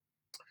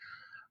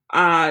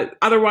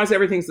 Otherwise,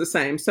 everything's the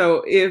same.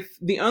 So if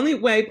the only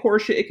way,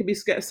 Portia, it can be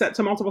set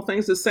to multiple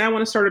things is, say I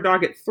want to start a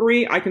dog at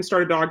 3, I can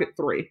start a dog at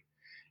 3.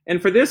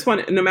 And for this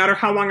one, no matter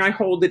how long I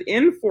hold it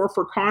in for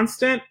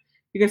constant,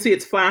 you can see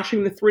it's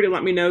flashing the 3 to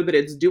let me know that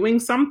it's doing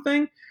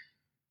something.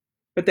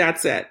 But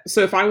that's it.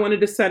 So if I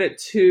wanted to set it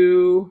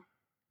to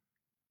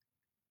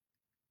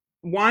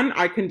 1,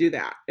 I can do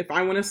that. If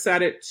I want to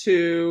set it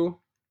to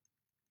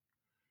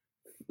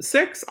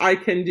 6, I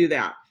can do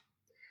that.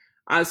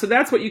 So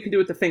that's what you can do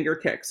with the finger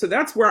kick. So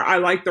that's where I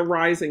like the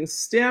rising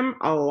stem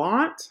a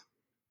lot.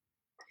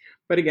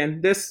 But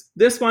again, this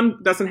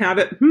one doesn't have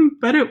it,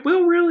 but it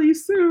will really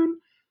soon.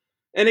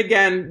 And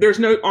again, there's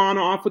no on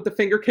off with the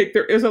finger kick.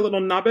 There is a little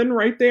nubbin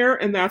right there,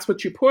 and that's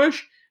what you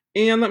push.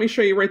 And let me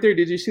show you right there.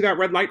 Did you see that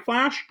red light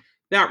flash?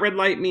 That red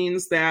light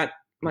means that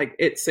like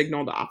it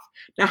signaled off.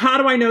 Now, how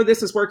do I know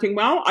this is working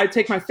well? I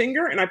take my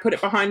finger and I put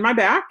it behind my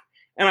back,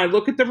 and I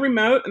look at the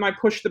remote and I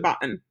push the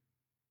button.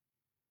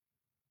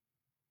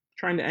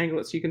 Trying to angle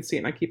it so you can see it,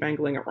 and I keep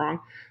angling it wrong.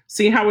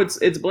 See how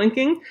it's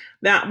blinking?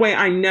 That way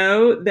I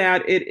know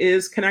that it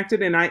is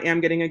connected and I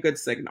am getting a good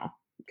signal.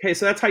 Okay,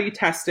 so that's how you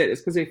test it, is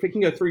because if it can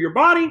go through your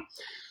body,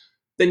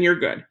 then you're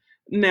good.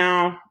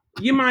 Now,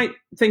 you might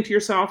think to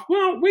yourself,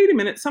 well, wait a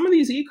minute, some of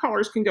these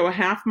e-collars can go a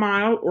half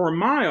mile or a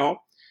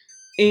mile,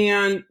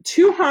 and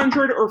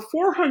 200 or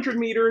 400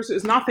 meters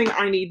is nothing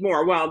I need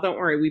more. Well, don't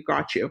worry, we've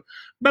got you.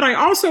 But I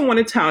also want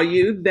to tell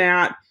you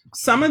that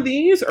some of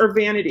these are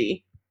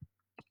vanity.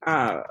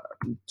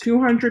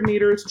 200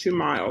 meters, 2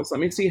 miles. Let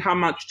me see how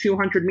much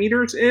 200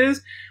 meters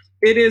is.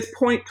 It is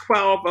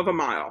 0.12 of a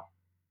mile.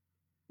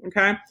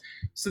 Okay,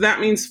 so that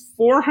means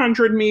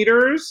 400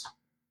 meters.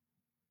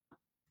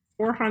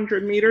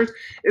 400 meters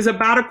is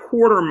about a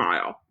quarter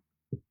mile.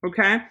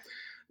 Okay,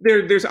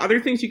 there's other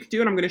things you could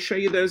do, and I'm going to show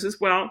you those as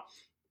well.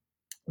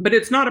 But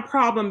it's not a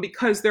problem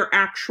because they're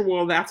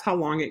actual. That's how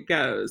long it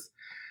goes.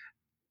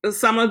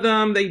 Some of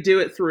them, they do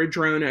it through a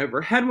drone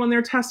overhead when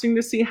they're testing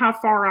to see how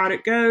far out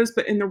it goes.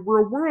 But in the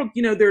real world,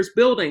 there's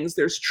buildings,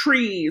 there's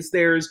trees,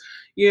 there's,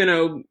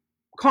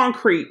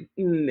 concrete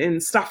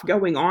and stuff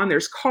going on.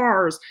 There's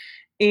cars.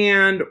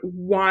 And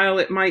while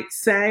it might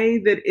say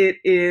that it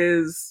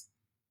is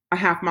a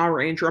half mile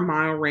range or a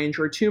mile range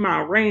or a 2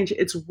 mile range,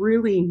 it's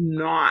really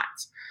not.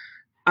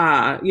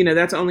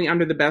 That's only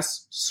under the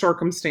best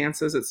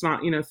circumstances. It's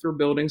not, through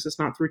buildings. It's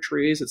not through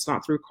trees. It's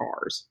not through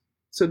cars.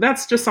 So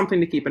that's just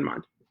something to keep in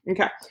mind.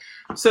 Okay,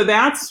 so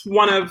that's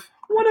one of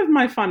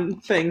my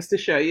fun things to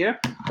show you.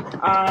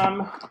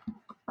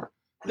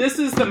 This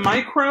is the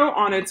micro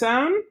on its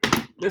own.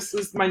 This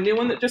is my new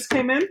one that just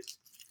came in.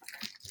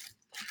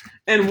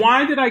 And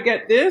why did I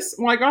get this?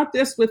 Well, I got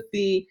this with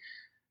the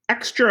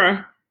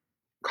extra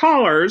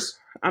collars.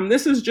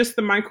 This is just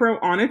the micro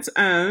on its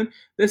own.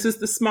 This is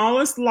the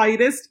smallest,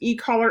 lightest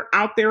e-collar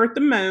out there at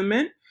the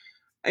moment.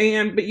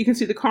 But you can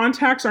see the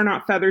contacts are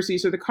not feathers.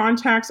 These are the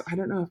contacts. I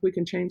don't know if we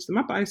can change them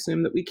up. I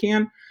assume that we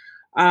can.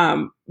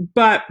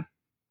 But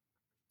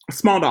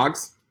small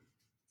dogs,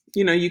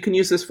 you can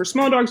use this for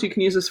small dogs. You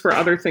can use this for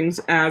other things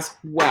as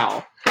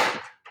well.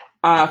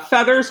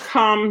 Feathers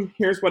come,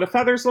 here's what a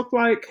feathers look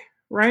like,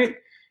 right?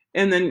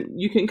 And then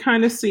you can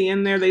kind of see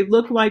in there, they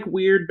look like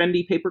weird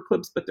bendy paper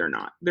clips, but they're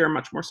not. They're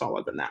much more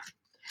solid than that.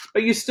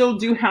 But you still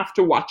do have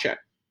to watch it.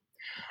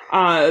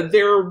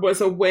 There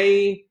was a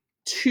way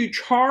to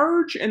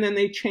charge, and then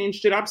they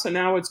changed it up. So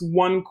now it's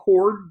one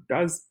cord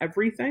does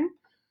everything.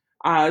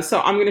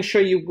 So I'm going to show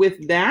you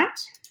with that.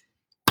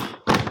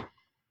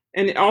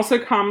 And it also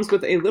comes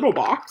with a little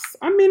box,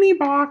 a mini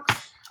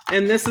box.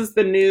 And this is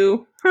the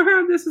new,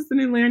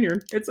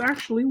 lanyard. It's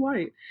actually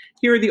white.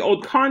 Here are the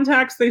old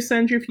contacts they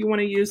send you if you want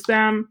to use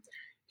them.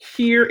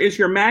 Here is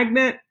your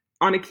magnet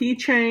on a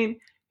keychain.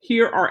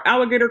 Here are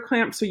alligator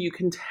clamps so you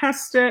can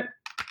test it.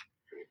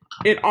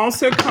 It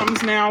also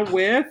comes now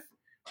with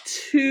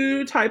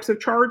 2 types of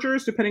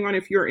chargers, depending on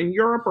if you're in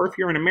Europe or if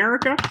you're in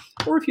America,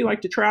 or if you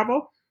like to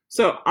travel.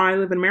 So I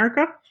live in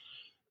America.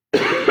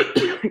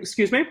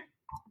 Excuse me.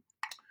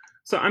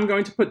 So I'm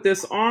going to put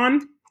this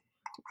on.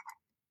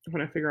 I'm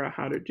going to figure out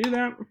how to do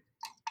that.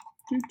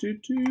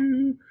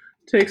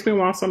 Takes me a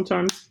while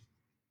sometimes.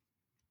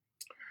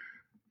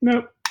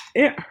 Nope.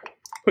 Yeah.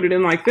 Put it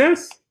in like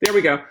this. There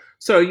we go.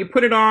 So you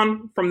put it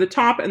on from the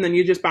top and then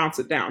you just bounce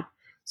it down.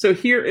 So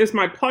here is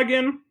my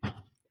plug-in.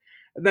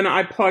 Then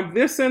I plug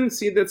this in.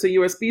 See, that's a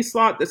USB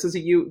slot. This is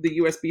the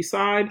USB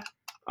side.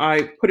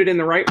 I put it in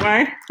the right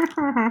way.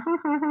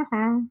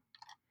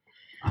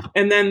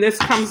 And then this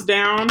comes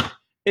down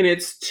And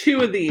it's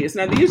two of these.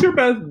 Now, these are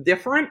both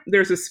different.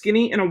 There's a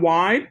skinny and a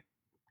wide.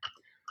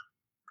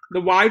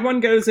 The wide one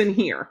goes in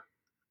here.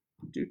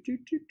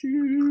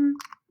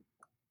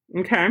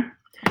 Okay.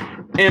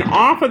 And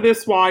off of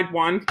this wide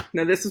one,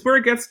 now this is where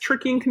it gets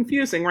tricky and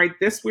confusing, right?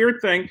 This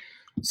weird thing.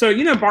 So,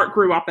 you know, Bart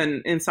grew up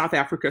in South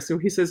Africa, so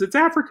he says it's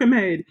Africa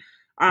made.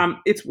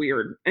 It's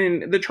weird.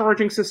 And the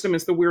charging system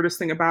is the weirdest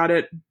thing about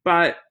it,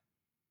 but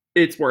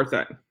it's worth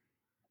it.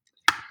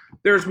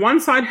 There's one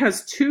side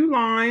has 2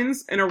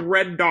 lines and a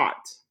red dot.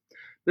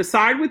 The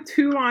side with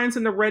 2 lines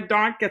and the red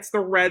dot gets the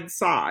red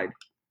side.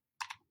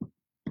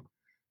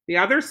 The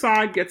other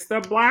side gets the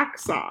black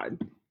side.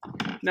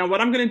 Now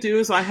what I'm going to do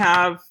is I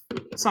have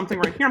something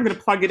right here. I'm going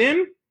to plug it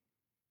in.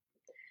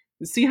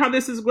 See how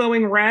this is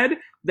glowing red?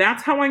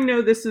 That's how I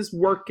know this is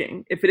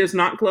working. If it is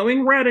not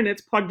glowing red and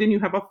it's plugged in, you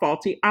have a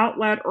faulty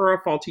outlet or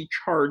a faulty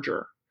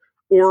charger,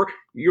 or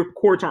your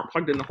cords aren't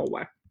plugged in the whole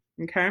way.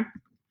 Okay?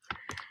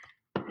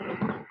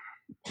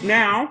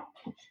 Now,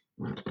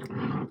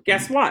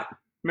 guess what?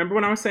 Remember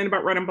when I was saying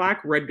about red and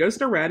black? Red goes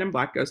to red and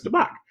black goes to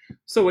black.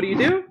 So what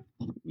do?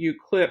 You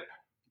clip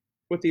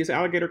with these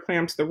alligator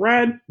clamps the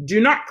red.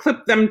 Do not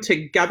clip them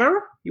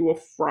together. You will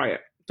fry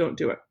it. Don't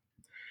do it.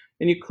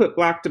 And you clip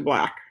black to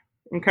black.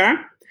 Okay?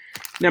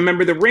 Now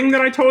remember the ring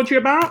that I told you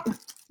about?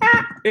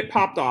 It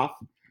popped off.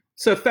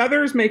 So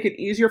feathers make it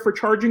easier for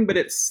charging, but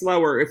it's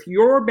slower. If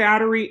your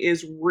battery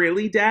is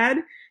really dead,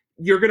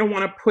 you're going to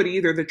want to put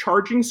either the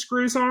charging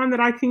screws on that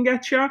I can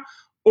get you,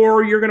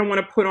 or you're going to want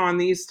to put on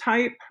these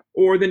type,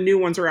 or the new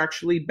ones are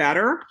actually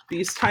better.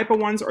 These type of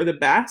ones are the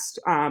best.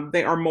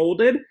 They are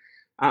molded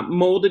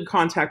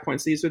contact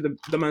points. These are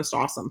the most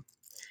awesome.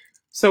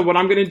 So what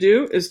I'm going to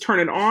do is turn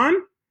it on,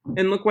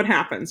 and look what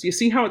happens. You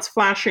see how it's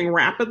flashing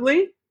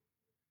rapidly?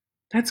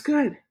 That's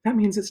good. That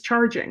means it's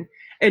charging.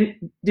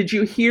 And did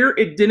you hear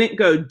it didn't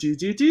go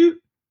do-do-do?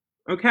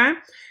 Okay?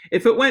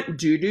 If it went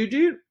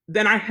do-do-do,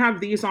 then I have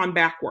these on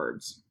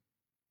backwards.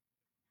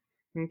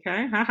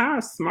 Okay? Haha,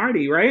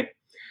 smarty, right?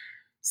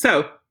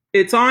 So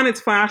it's on,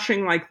 it's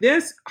flashing like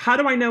this. How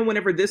do I know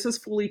whenever this is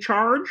fully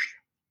charged?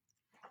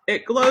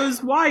 It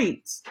glows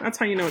white. That's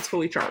how you know it's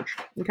fully charged.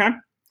 Okay?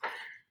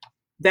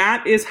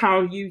 That is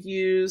how you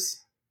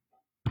use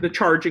the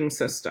charging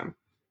system.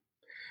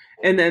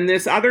 And then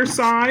this other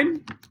side,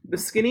 the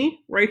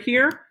skinny right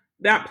here,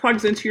 that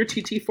plugs into your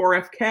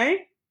TT4FK.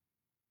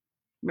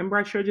 Remember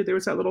I showed you there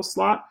was that little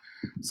slot?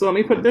 So let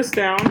me put this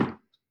down.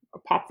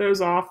 I'll pop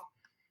those off.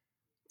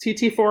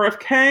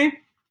 TT4FK,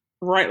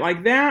 right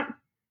like that.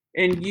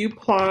 And you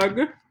plug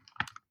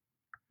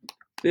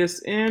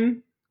this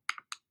in.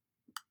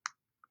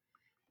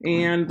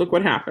 And look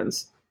what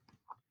happens.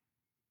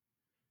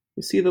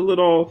 You see the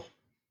little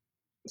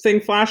thing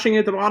flashing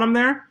at the bottom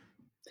there?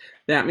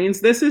 That means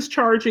this is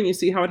charging. You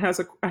see how it has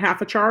a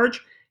half a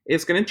charge?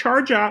 It's going to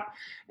charge up.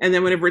 And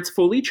then whenever it's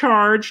fully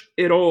charged,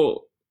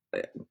 it'll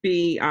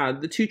be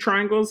the 2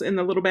 triangles in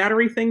the little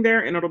battery thing there,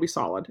 and it'll be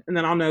solid. And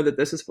then I'll know that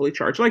this is fully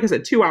charged. Like I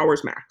said, 2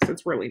 hours max.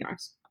 It's really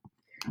nice.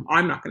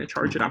 I'm not going to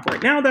charge it up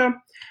right now, though.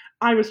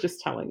 I was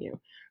just telling you.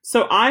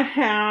 So I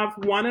have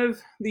one of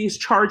these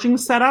charging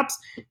setups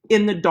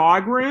in the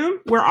dog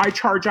room where I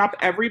charge up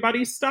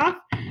everybody's stuff.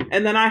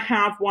 And then I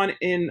have one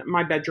in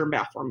my bedroom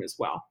bathroom as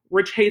well.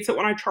 Rich hates it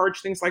when I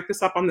charge things like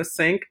this up on the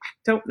sink. I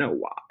don't know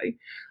why.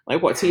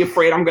 Like, what's he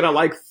afraid I'm going to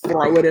like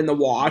throw it in the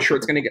wash or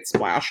it's going to get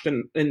splashed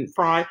and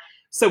fry?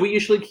 So we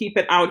usually keep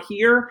it out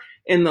here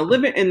in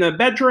the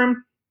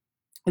bedroom.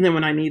 And then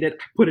when I need it,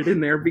 I put it in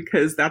there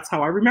because that's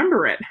how I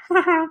remember it.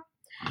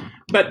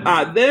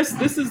 But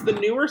this is the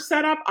newer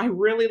setup. I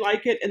really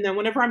like it. And then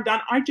whenever I'm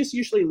done, I just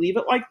usually leave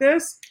it like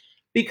this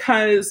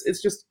because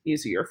it's just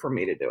easier for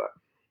me to do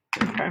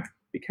it. Okay.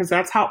 Because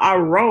that's how I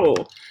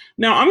roll.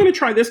 Now I'm going to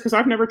try this because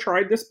I've never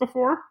tried this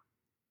before.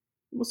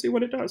 We'll see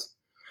what it does.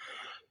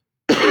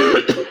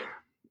 I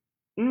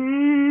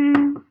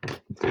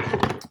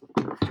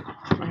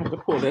have to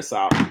pull this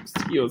out.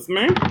 Excuse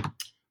me.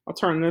 I'll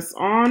turn this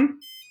on.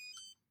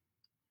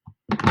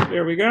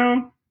 There we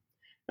go.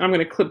 I'm going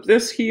to clip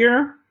this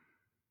here.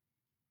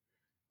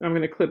 I'm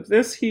going to clip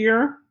this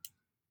here.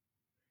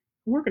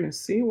 We're going to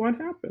see what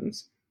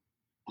happens.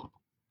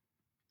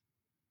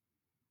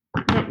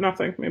 Nope,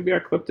 nothing. Maybe I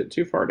clipped it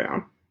too far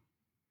down.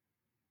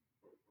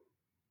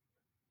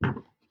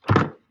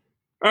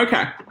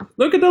 Okay.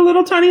 Look at the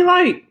little tiny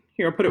light.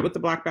 Here, I'll put it with the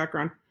black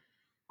background.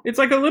 It's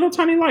like a little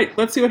tiny light.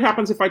 Let's see what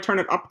happens if I turn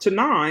it up to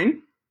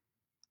 9.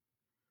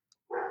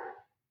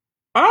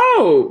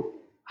 Oh,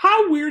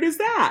 how weird is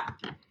that?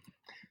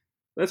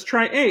 Let's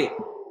try 8.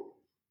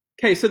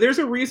 Okay, so there's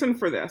a reason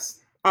for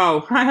this.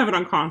 Oh, I have it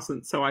on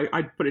constant, so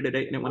I put it at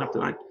 8 and it went up to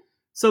 9.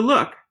 So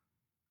look,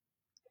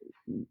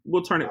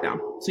 we'll turn it down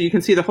so you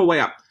can see the whole way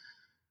up.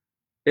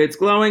 It's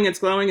glowing, it's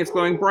glowing, it's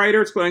glowing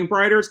brighter, it's glowing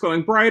brighter, it's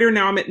glowing brighter.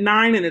 Now I'm at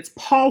 9 and it's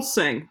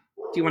pulsing.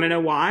 Do you want to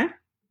know why?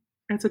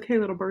 That's okay,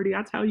 little birdie,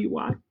 I'll tell you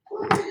why.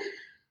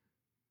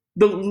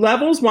 The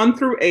levels 1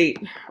 through 8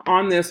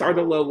 on this are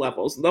the low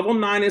levels. Level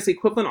 9 is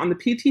equivalent on the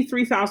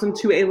PT3000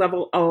 to a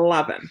level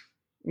 11.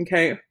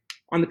 Okay,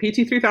 on the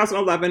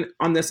PT3011,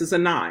 on this is a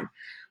 9.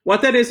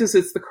 What that is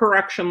it's the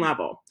correction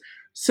level.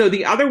 So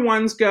the other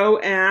ones go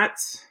at,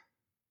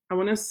 I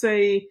want to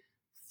say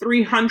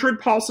 300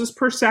 pulses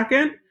per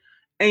second,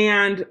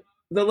 and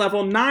the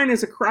level 9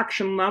 is a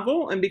correction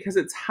level, and because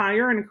it's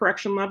higher in a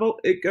correction level,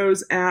 it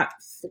goes at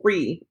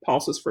 3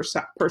 pulses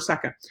per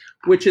second,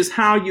 which is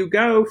how you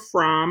go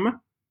from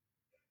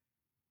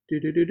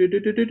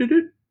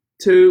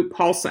to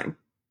pulsing.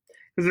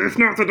 Because if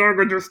not, the dog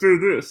would just do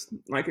this,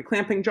 like a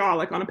clamping jaw,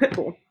 like on a pit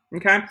bull.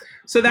 Okay,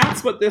 so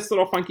that's what this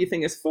little funky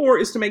thing is for,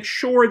 is to make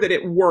sure that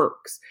it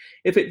works.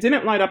 If it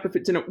didn't light up, if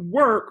it didn't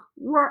work,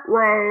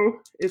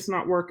 it's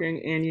not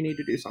working, and you need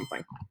to do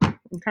something.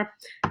 Okay,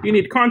 you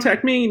need to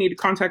contact me, you need to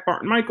contact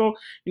Bart and Michael,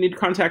 you need to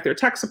contact their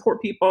tech support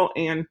people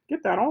and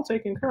get that all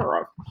taken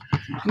care of.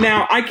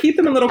 Now, I keep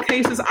them in little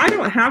cases. I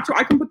don't have to.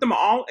 I can put them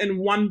all in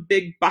one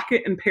big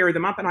bucket and pair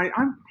them up, and I'm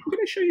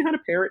going to show you how to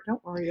pair it.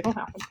 Don't worry, it'll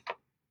happen.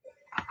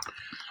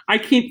 I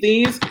keep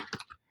these.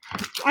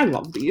 I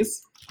love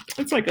these.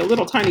 It's like a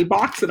little tiny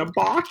box in a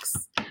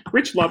box.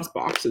 Rich loves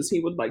boxes. He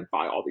would like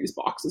buy all these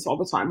boxes all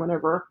the time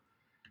whenever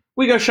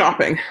we go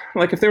shopping.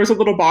 Like if there was a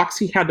little box,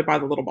 he had to buy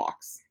the little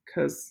box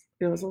because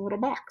it was a little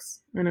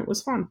box and it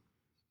was fun.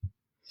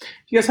 If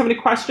you guys have any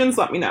questions,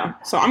 let me know.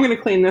 So I'm going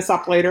to clean this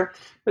up later,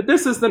 but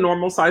this is the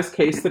normal size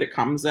case that it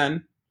comes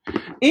in.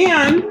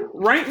 And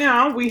right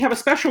now we have a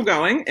special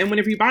going, and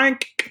whenever you buy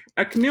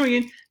a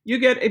chameleon, you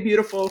get a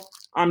beautiful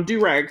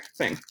do-rag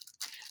thing.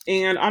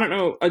 And I don't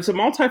know, it's a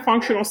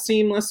multifunctional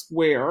seamless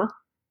wear,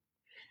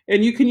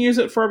 and you can use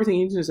it for everything.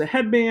 You can use a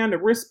headband, a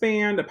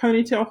wristband, a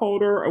ponytail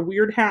holder, a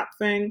weird hat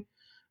thing.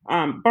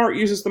 Bart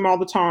uses them all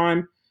the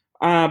time,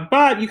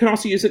 but you can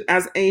also use it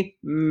as a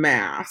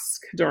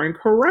mask during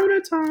Corona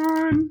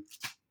time,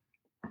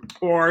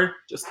 or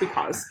just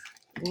because.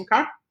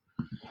 Okay.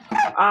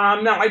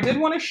 Now I did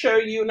want to show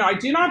you. Now I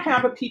do not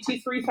have a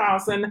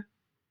PT3000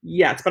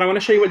 yet, but I want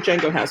to show you what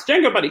Django has.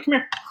 Django, buddy, come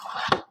here.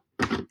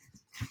 Can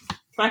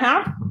I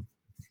have?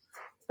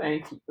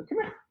 Thank you. Come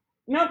here.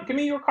 No, give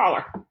me your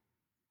collar.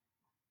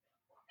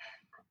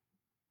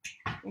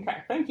 Okay,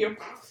 thank you.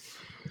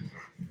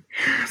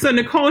 So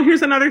Nicole,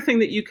 here's another thing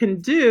that you can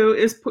do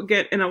is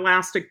get an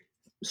elastic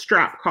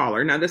strap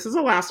collar. Now this is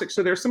elastic,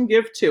 so there's some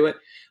give to it.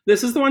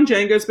 This is the one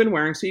Django's been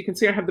wearing, so you can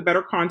see I have the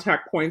better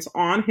contact points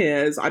on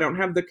his. I don't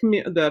have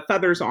the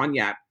feathers on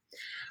yet,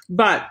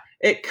 but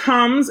it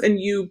comes and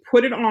you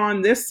put it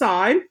on this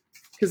side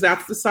because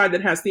that's the side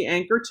that has the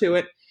anchor to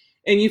it,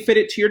 and you fit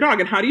it to your dog.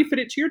 And how do you fit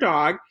it to your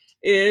dog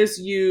is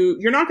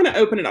you're not going to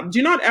open it up.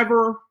 Do not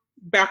ever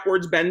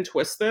backwards bend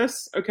twist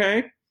this,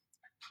 okay?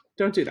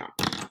 Don't do that.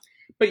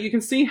 But you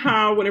can see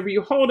how whenever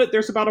you hold it,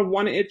 there's about a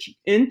 1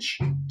 inch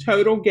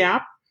total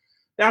gap.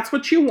 That's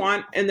what you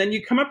want. And then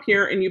you come up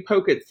here and you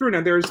poke it through.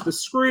 Now there's the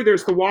screw,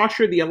 there's the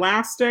washer, the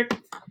elastic.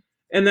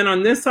 And then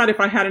on this side, if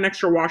I had an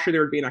extra washer,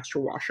 there would be an extra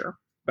washer.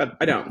 But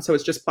I don't, so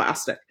it's just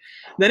plastic.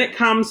 Then it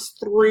comes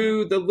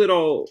through the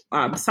little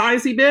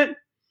sizey bit,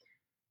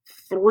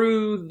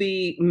 through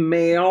the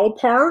male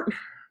part,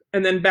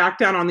 and then back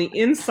down on the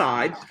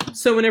inside.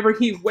 So whenever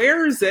he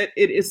wears it,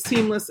 it is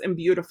seamless and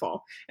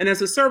beautiful. And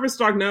as a service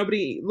dog,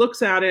 nobody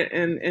looks at it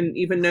and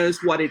even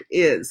knows what it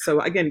is.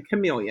 So again,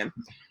 chameleon.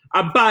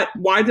 But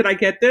why did I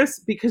get this?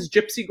 Because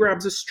Gypsy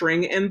grabs a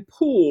string and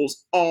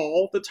pulls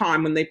all the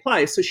time when they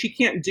play. So she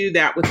can't do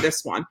that with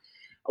this one.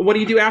 What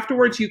do you do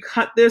afterwards? You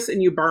cut this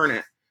and you burn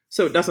it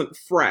so it doesn't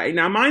fray.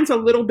 Now mine's a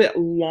little bit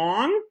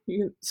long,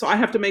 so I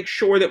have to make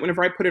sure that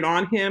whenever I put it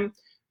on him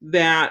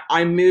that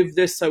I move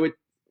this so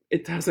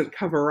it doesn't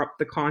cover up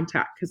the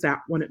contact, because that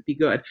wouldn't be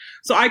good.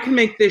 So I can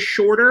make this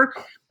shorter,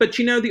 but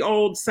you know the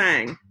old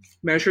saying,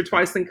 measure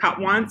twice and cut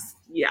once?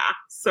 Yeah,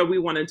 so we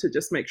wanted to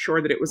just make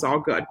sure that it was all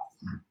good.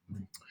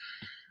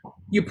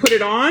 You put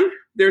it on,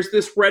 there's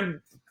this red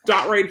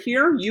dot right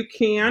here. You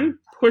can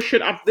push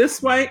it up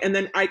this way, and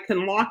then I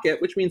can lock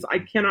it, which means I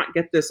cannot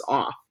get this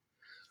off.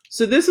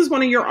 So this is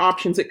one of your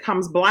options. It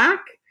comes black,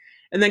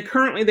 and then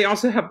currently they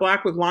also have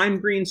black with lime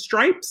green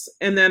stripes,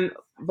 and then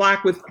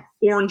black with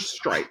orange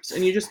stripes.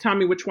 And you just tell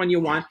me which one you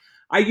want.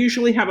 I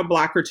usually have a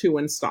black or two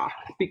in stock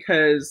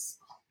because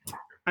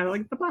I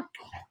like the black.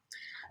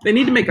 They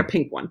need to make a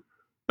pink one.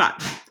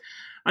 But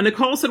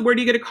Nicole said, where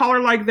do you get a collar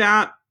like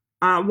that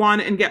one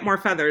and get more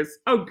feathers?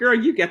 Oh, girl,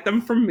 you get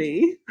them from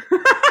me.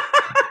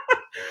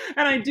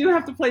 And I do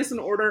have to place an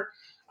order.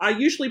 I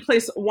usually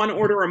place one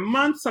order a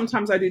month.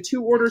 Sometimes I do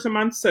 2 orders a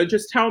month. So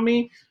just tell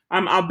me.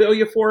 I'll bill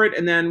you for it.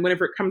 And then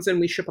whenever it comes in,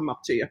 we ship them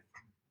up to you.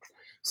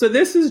 So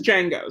this is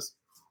Django's.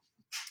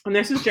 And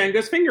this is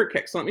Django's finger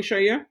kicks. So let me show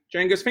you.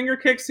 Django's finger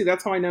kicks. See,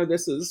 that's how I know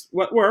this is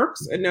what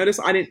works. And notice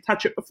I didn't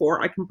touch it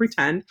before. I can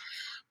pretend.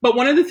 But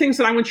one of the things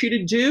that I want you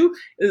to do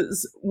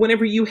is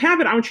whenever you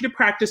have it, I want you to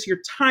practice your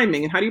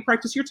timing. And how do you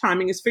practice your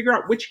timing is figure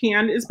out which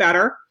hand is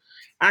better.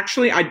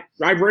 Actually, I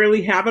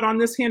rarely have it on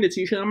this hand. It's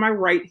usually on my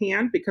right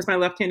hand because my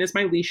left hand is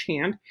my leash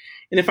hand.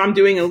 And if I'm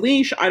doing a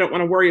leash, I don't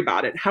want to worry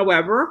about it.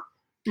 However,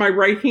 my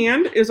right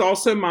hand is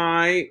also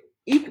my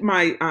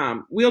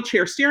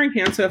wheelchair steering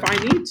hand. So if I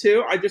need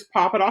to, I just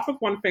pop it off of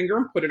one finger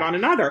and put it on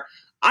another.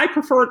 I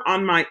prefer it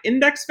on my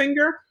index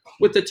finger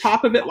with the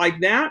top of it like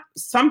that.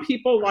 Some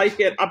people like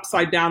it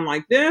upside down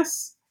like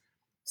this.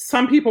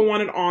 Some people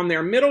want it on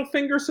their middle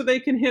finger so they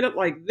can hit it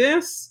like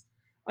this.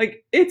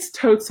 Like, it's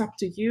totes up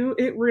to you.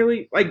 It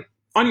really, like,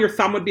 on your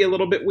thumb would be a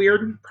little bit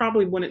weird.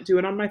 Probably wouldn't do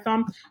it on my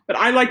thumb, but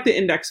I like the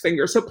index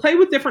finger. So play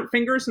with different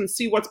fingers and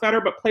see what's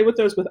better, but play with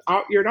those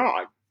without your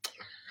dog.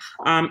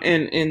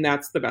 And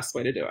that's the best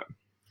way to do it.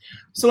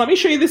 So let me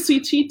show you the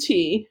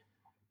CTT,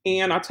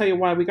 and I'll tell you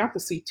why we got the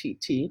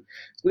CTT.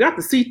 We got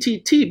the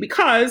CTT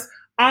because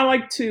I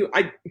like to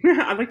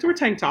wear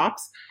tank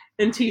tops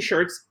and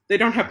t-shirts. They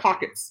don't have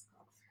pockets.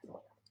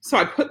 So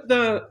I put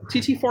the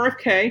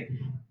TT4FK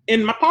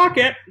in my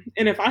pocket,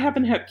 and if I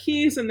happen to have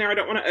keys in there, I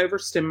don't want to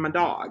overstim my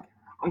dog,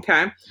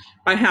 okay?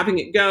 By having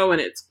it go, and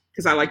it's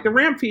because I like the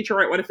ramp feature,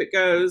 right? What if it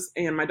goes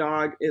and my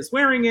dog is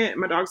wearing it,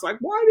 and my dog's like,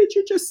 why did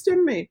you just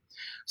stim me?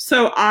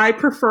 So I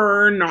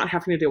prefer not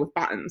having to deal with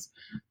buttons.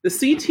 The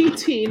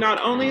CTT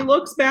not only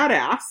looks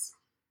badass,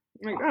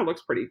 like that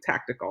looks pretty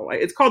tactical.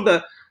 It's called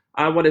the,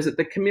 what is it?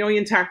 The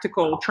Chameleon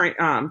Tactical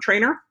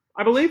Trainer,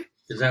 I believe.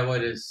 Is that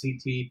what is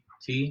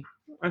CTT?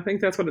 I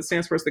think that's what it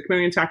stands for. It's the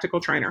Chameleon Tactical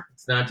Trainer.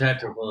 It's not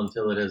tactical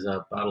until it has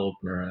a bottle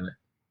opener on it.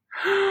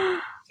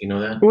 You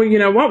know that? Well, you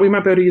know what? We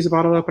might be able to use a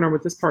bottle opener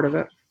with this part of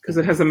it because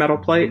it has a metal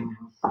plate.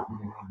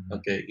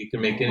 Okay, you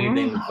can make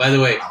anything. By the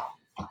way,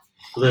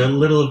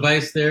 little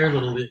advice there.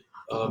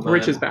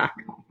 Rich is back.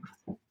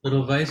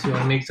 Little advice. You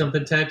want to make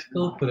something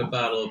tactical? Put a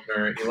bottle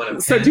opener. You want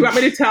to. So, do you want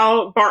me to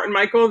tell Bart and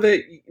Michael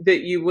that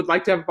you would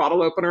like to have a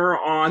bottle opener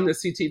on the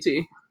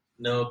CTT?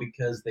 No,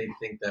 because they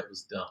think that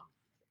was dumb.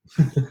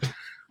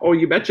 Oh,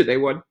 you betcha they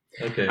would.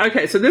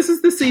 Okay, so this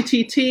is the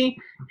CTT.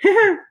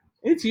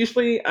 It's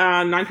usually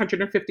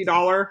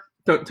 $950.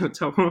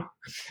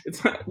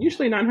 It's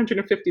usually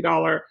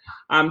 $950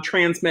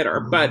 transmitter,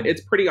 but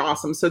it's pretty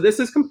awesome. So this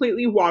is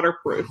completely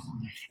waterproof.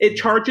 It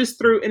charges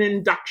through an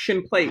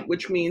induction plate,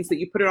 which means that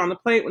you put it on the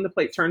plate. When the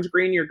plate turns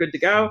green, you're good to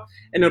go,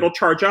 and it'll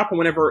charge up. And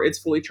whenever it's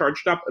fully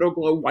charged up, it'll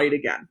glow white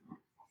again.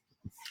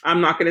 I'm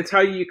not going to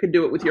tell you can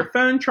do it with your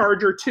phone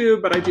charger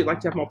too, but I do like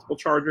to have multiple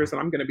chargers, and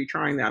I'm going to be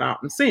trying that out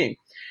and seeing.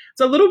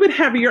 It's a little bit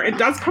heavier. It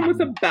does come with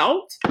a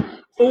belt,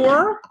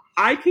 or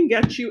I can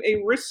get you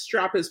a wrist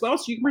strap as well,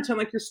 so you can pretend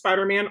like you're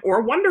Spider-Man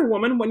or Wonder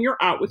Woman when you're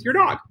out with your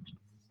dog.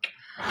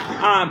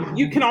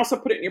 You can also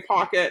put it in your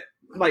pocket,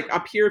 like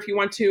up here if you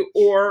want to,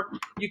 or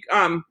you.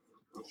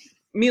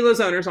 Mila's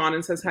owner's on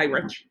and says, "Hi,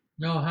 Rich."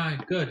 No, hi,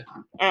 good.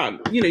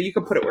 You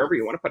can put it wherever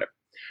you want to put it.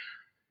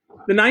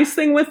 The nice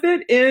thing with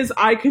it is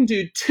I can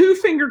do 2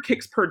 finger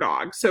kicks per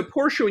dog. So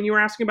Portia, when you were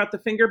asking about the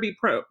finger be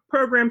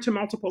programmed to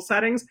multiple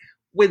settings,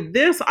 with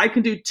this, I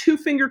can do 2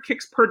 finger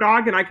kicks per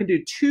dog, and I can do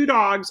 2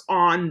 dogs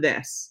on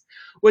this,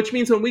 which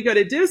means when we go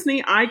to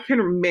Disney, I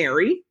can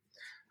marry,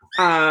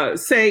 so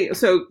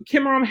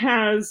Kimram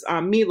has,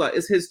 Mila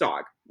is his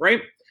dog,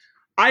 right?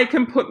 I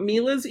can put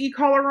Mila's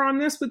e-collar on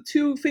this with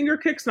 2 finger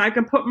kicks, and I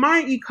can put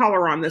my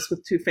e-collar on this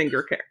with 2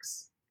 finger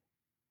kicks.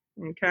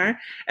 Okay.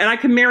 And I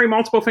can marry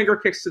multiple finger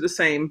kicks to the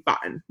same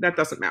button. That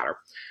doesn't matter.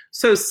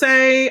 So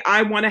say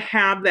I want to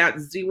have that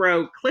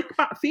 0 click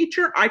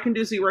feature, I can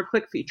do 0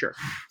 click feature.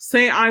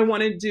 Say I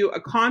want to do a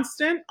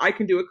constant, I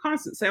can do a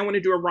constant. Say I want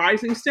to do a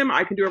rising stem,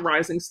 I can do a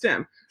rising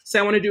stem. Say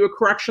I want to do a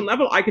correction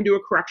level, I can do a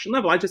correction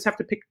level. I just have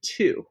to pick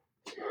 2.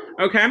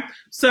 Okay.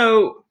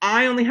 So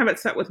I only have it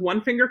set with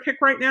 1 finger kick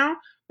right now,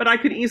 but I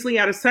could easily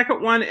add a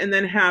second one and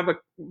then have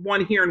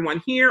one here and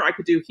one here. I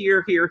could do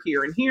here, here,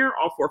 here, and here,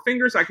 all 4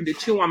 fingers. I can do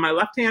 2 on my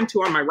left hand,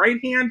 2 on my right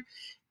hand.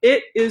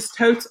 It is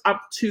totes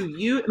up to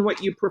you and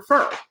what you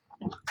prefer.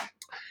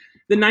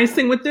 The nice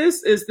thing with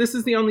this is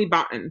the only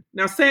button.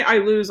 Now, say I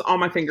lose all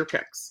my finger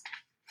kicks.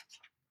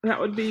 That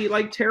would be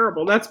like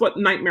terrible. That's what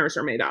nightmares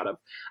are made out of.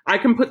 I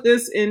can put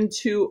this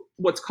into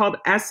what's called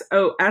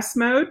SOS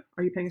mode.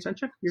 Are you paying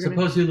attention?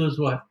 Suppose you lose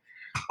what?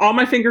 All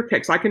my finger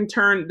kicks. I can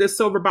turn this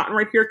silver button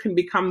right here can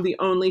become the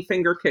only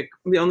finger kick,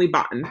 the only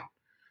button.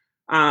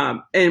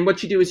 And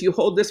what you do is you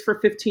hold this for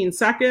 15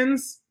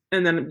 seconds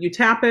and then you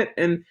tap it,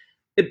 and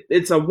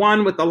it's a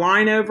 1 with the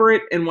line over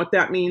it. And what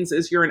that means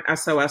is you're in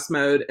SOS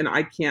mode, and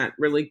I can't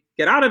really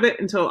get out of it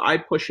until I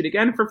push it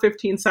again for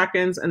 15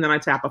 seconds. And then I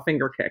tap a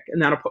finger kick,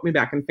 and that'll put me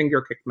back in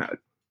finger kick mode.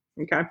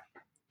 Okay. A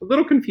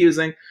little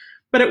confusing,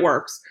 but it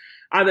works.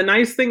 The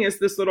nice thing is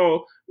this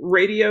little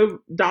radio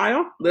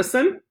dial.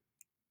 Listen.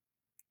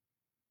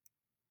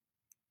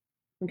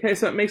 Okay,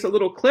 so it makes a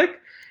little click,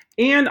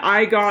 and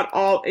I got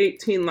all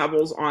 18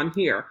 levels on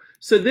here.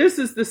 So this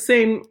is the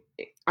same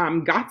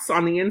guts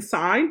on the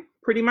inside,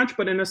 pretty much,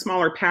 but in a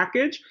smaller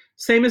package.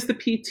 Same as the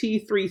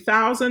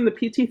PT3000. The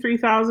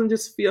PT3000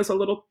 just feels a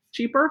little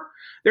cheaper.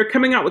 They're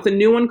coming out with a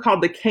new one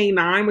called the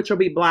K9, which will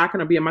be black,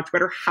 and it'll be a much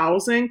better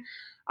housing,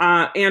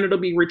 and it'll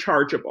be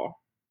rechargeable,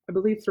 I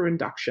believe, through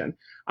induction.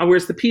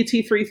 Whereas the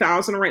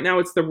PT3000 right now,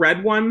 it's the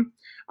red one.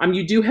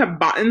 You do have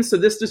buttons, so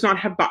this does not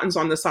have buttons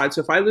on the side.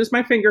 So if I lose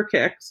my finger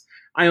kicks,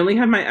 I only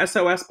have my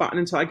SOS button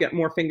until I get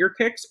more finger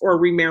kicks or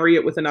remarry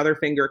it with another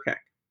finger kick.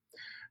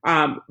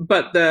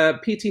 But the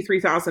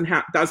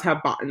PT3000 does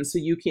have buttons, so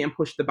you can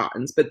push the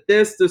buttons, but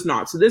this does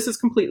not. So this is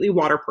completely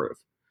waterproof.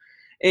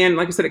 And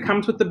like I said, it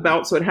comes with the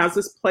belt, so it has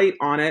this plate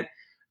on it,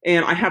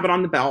 and I have it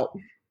on the belt.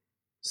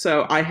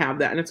 So I have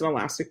that, and it's an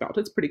elastic belt.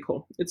 It's pretty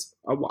cool. It's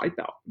a wide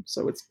belt,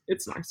 so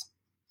it's nice.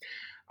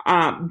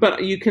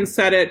 But you can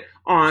set it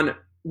on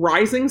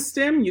rising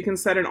stim, you can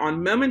set it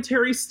on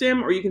momentary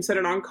stim, or you can set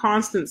it on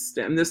constant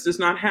stim. This does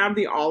not have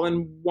the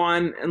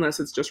all-in-one unless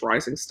it's just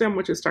rising stim,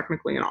 which is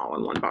technically an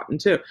all-in-one button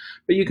too.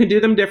 But you can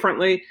do them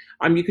differently.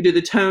 You can do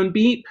the tone,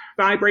 beep,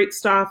 vibrate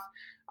stuff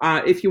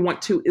if you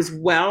want to as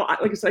well.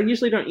 Like I said, I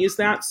usually don't use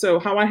that. So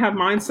how I have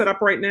mine set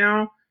up right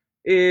now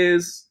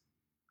is,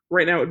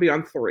 right now it would be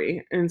on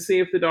 3. And see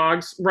if the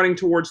dog's running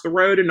towards the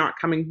road and not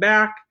coming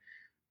back,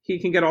 he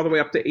can get all the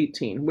way up to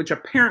 18, which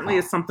apparently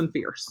is something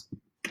fierce.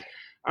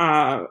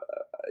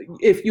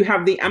 If you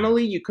have the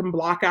Emily, you can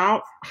block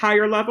out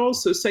higher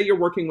levels. So say you're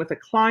working with a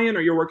client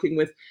or you're working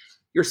with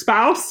your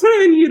spouse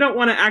and you don't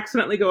want to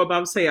accidentally go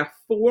above, say, a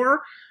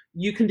 4,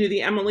 you can do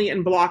the Emily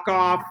and block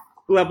off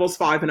levels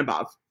 5 and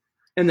above.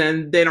 And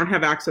then they don't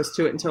have access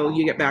to it until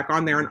you get back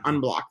on there and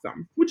unblock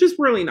them, which is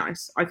really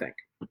nice, I think.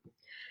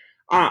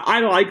 I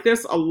like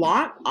this a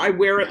lot. I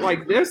wear it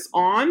like this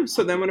on,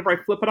 so then whenever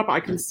I flip it up, I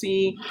can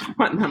see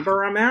what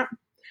number I'm at.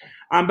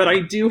 But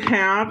I do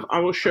have, I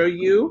will show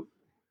you,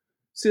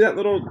 see that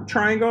little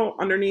triangle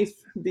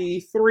underneath the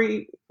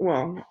 3,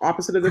 well,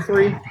 opposite of the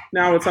 3.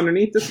 Now it's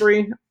underneath the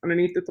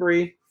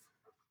 3,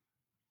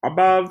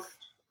 above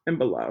and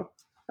below.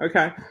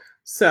 Okay,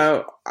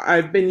 so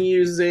I've been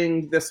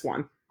using this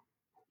one,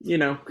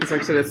 because like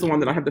I said, it's the one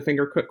that I have the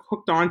finger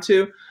hooked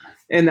onto.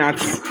 And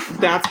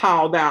that's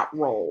how that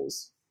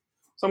rolls.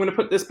 So I'm going to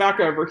put this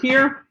back over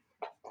here.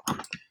 I'm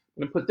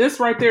going to put this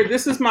right there.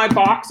 This is my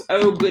box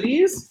O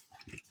goodies.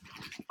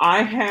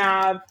 I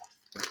have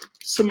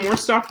some more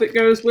stuff that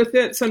goes with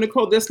it. So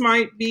Nicole, this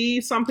might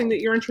be something that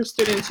you're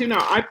interested in too.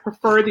 Now, I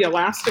prefer the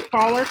elastic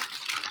collar,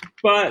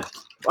 but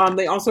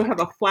they also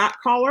have a flat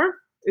collar.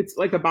 It's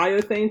like a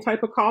biothane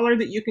type of collar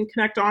that you can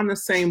connect on the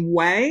same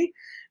way.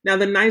 Now,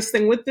 the nice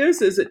thing with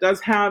this is it does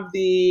have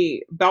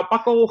the belt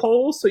buckle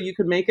holes, so you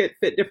can make it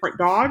fit different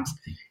dogs.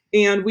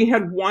 And we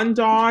had one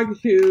dog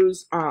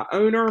whose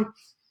owner,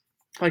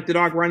 like the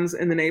dog runs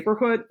in the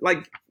neighborhood,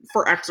 like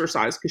for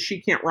exercise, because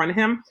she can't run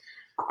him.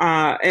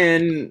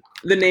 And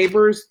the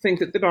neighbors think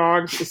that the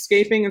dog's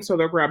escaping, and so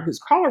they'll grab his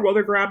collar. Well,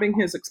 they're grabbing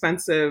his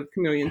expensive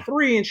Chameleon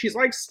 3, and she's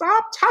like,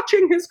 stop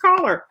touching his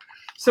collar.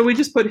 So we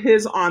just put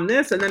his on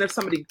this, and then if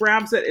somebody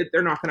grabs it,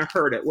 they're not going to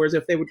hurt it. Whereas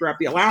if they would grab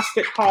the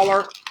elastic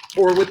collar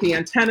or with the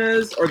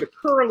antennas or the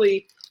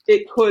curly,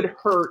 it could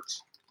hurt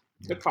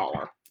the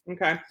collar.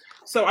 Okay,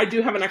 so I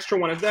do have an extra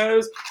one of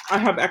those. I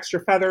have extra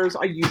feathers.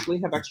 I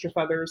usually have extra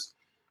feathers.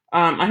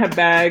 I have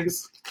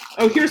bags.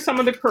 Oh, here's some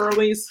of the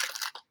curlies.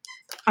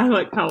 I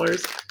like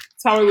colors.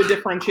 That's how I would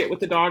differentiate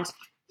with the dogs.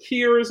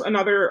 Here's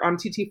another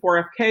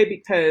TT4FK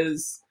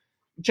because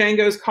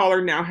Django's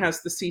collar now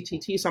has the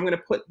CTT. So I'm going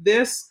to put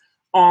this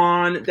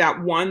on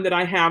that one that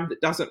I have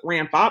that doesn't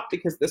ramp up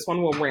because this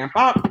one will ramp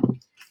up.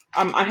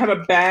 I have a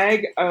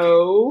bag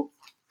O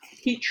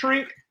heat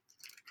shrink.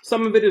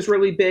 Some of it is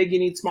really big. You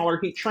need smaller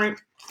heat shrink.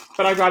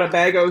 But I've got a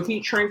bag O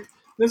heat shrink.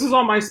 This is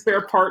all my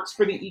spare parts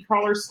for the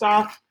e-collar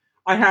stuff.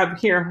 I have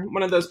here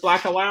one of those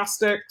black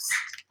elastics.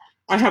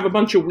 I have a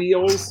bunch of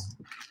wheels.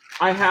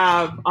 I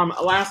have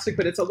elastic,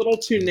 but it's a little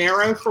too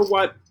narrow for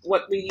what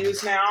we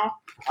use now.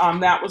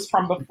 That was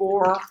from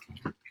before.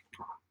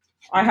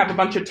 I have a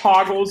bunch of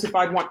toggles if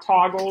I'd want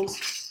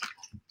toggles.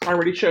 I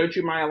already showed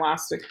you my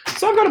elastic.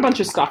 So I've got a bunch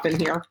of stuff in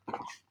here.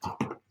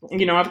 I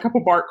have a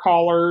couple bark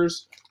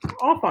collars,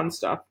 all fun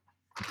stuff.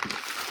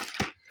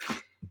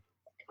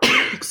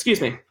 Excuse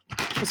me.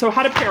 So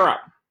how to pair up.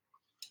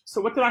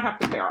 So what did I have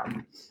to pair up?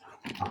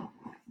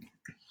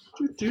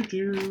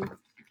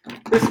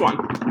 This one.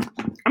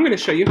 I'm going to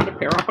show you how to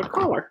pair up a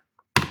collar.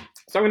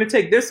 So I'm going to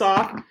take this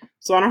off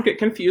so I don't get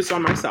confused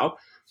on myself.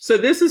 So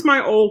this is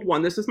my old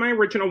one. This is my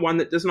original one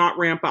that does not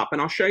ramp up.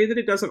 And I'll show you that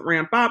it doesn't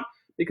ramp up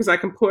because I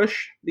can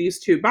push these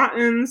 2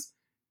 buttons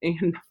and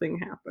nothing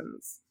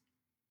happens.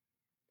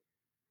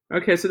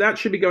 Okay, so that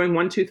should be going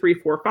 1, 2, 3,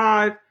 4,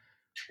 5,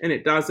 and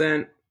it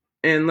doesn't.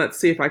 And let's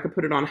see if I could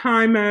put it on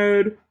high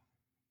mode.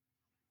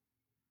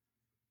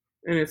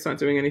 And it's not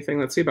doing anything.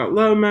 Let's see about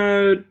low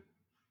mode.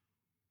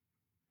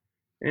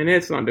 And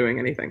it's not doing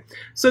anything.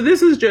 So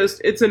this is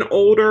it's an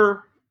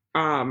older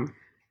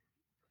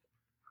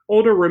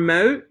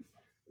remote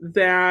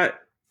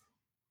that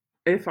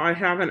if I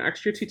have an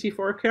extra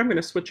TT4K, I'm going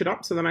to switch it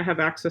up so then I have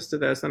access to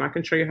this and I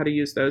can show you how to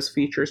use those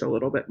features a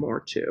little bit more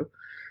too.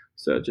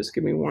 So just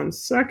give me 1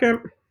 second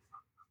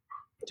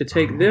to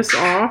take this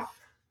off.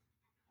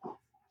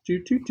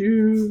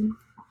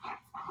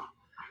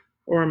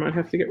 Or I might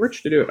have to get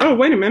Rich to do it. Oh,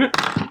 wait a minute.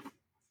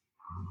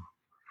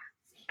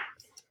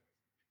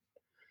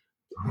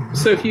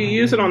 So if you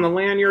use it on the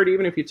lanyard,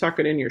 even if you tuck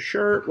it in your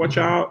shirt, watch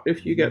out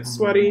if you get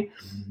sweaty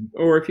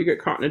or if you get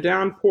caught in a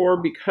downpour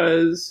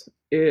because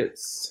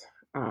it's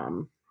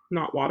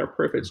not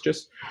waterproof. It's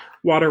just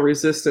water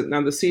resistant.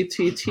 Now the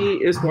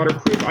CTT is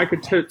waterproof. I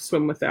could tote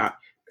swim with that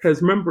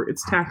because remember,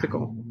 it's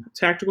tactical.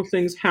 Tactical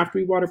things have to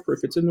be waterproof.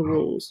 It's in the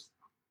rules.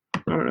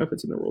 I don't know if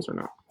it's in the rules or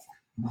not.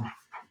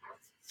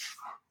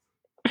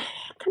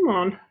 Come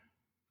on.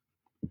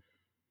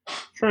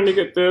 Trying to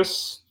get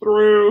this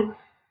through.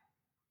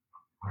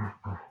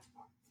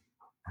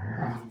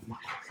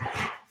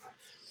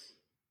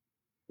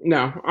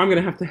 No, I'm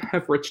going to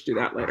have Rich do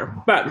that later.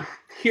 But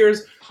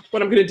here's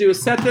what I'm going to do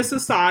is set this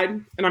aside,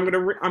 and I'm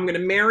going to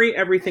marry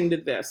everything to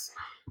this.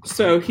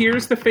 So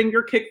here's the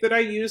finger kick that I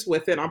use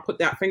with it. I'll put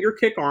that finger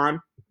kick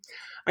on.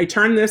 I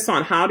turn this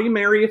on. How do you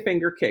marry a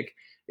finger kick?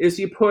 Is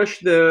you push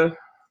the,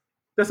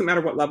 doesn't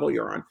matter what level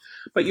you're on,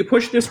 but you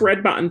push this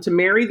red button to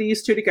marry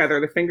these two together,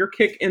 the finger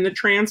kick and the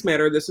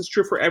transmitter. This is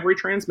true for every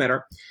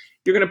transmitter.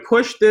 You're going to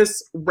push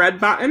this red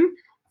button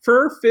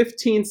for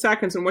 15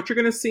 seconds. And what you're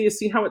going to see is,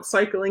 see how it's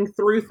cycling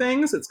through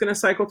things? It's going to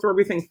cycle through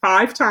everything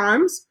 5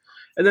 times,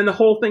 and then the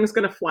whole thing's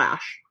going to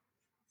flash.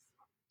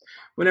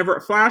 Whenever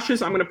it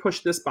flashes, I'm going to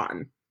push this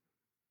button.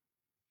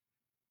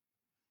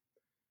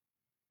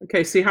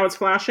 Okay, see how it's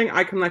flashing?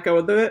 I can let go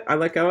of it. I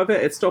let go of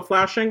it. It's still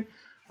flashing.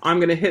 I'm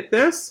going to hit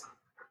this.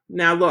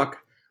 Now look,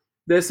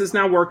 this is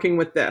now working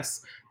with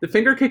this. The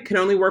finger kick can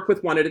only work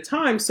with one at a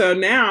time. So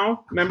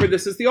now, remember,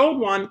 this is the old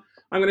one.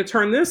 I'm going to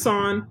turn this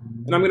on,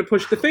 and I'm going to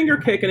push the finger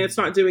kick, and it's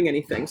not doing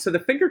anything. So the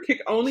finger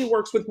kick only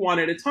works with one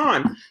at a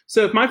time.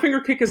 So if my finger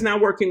kick is now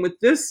working with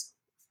this,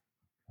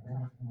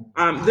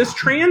 this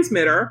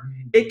transmitter,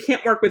 it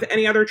can't work with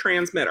any other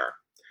transmitter,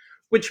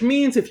 which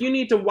means if you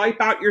need to wipe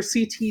out your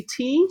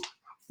CTT,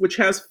 which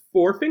has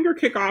 4 finger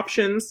kick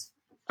options,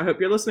 I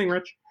hope you're listening,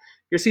 Rich.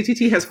 Your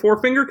CTT has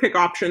 4 finger kick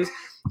options,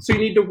 so you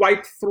need to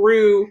wipe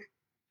through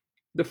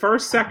the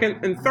first,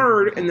 second, and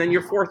third, and then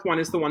your 4th one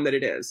is the one that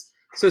it is.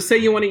 So say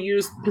you want to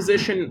use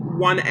position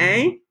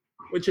 1A,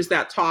 which is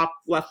that top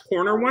left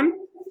corner one.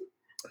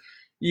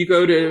 You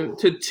go to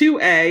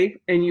 2A,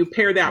 and you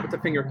pair that with the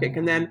finger kick,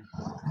 and then,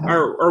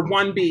 or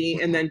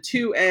 1B, and then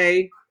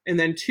 2A, and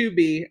then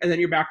 2B, and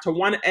then you're back to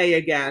 1A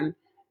again,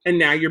 and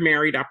now you're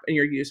married up, and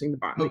you're using the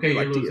button. Okay,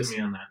 you're losing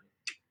me on that.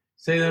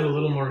 Say that a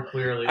little more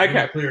clearly.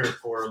 Okay. Clearer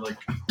for like.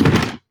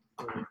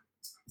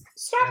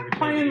 Stop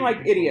playing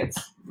like idiots.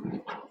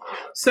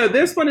 So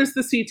this one is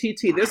the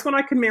CTT. This one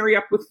I can marry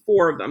up with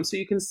 4 of them. So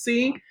you can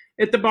see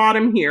at the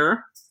bottom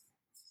here,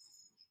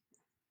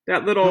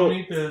 that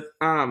little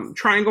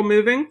triangle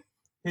moving.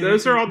 Hey,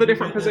 those are all the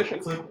different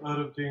positions.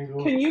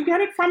 Can you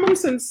get it from them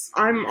since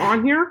I'm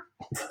on here?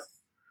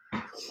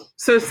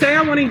 So say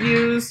I want to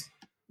use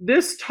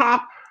this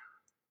top.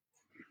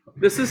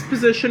 This is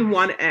position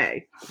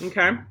 1A,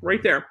 okay,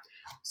 right there.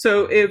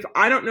 So if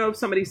I don't know if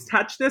somebody's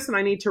touched this and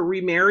I need to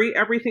remarry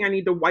everything, I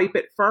need to wipe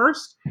it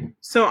first.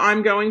 So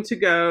I'm going to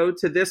go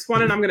to this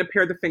one, and I'm going to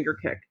pair the finger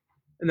kick.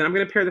 And then I'm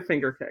going to pair the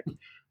finger kick.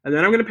 And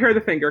then I'm going to pair the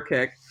finger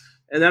kick.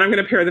 And then I'm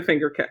going to pair the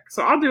finger kick.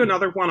 So I'll do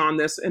another one on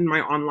this in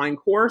my online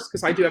course,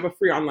 because I do have a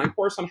free online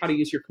course on how to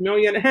use your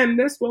chameleon, and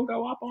this will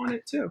go up on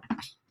it too.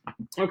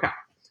 Okay,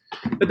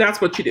 but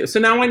that's what you do. So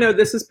now I know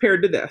this is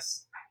paired to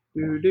this.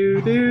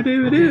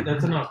 Okay,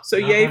 that's enough. So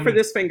yay for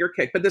this finger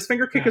kick. But this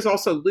finger kick is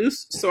also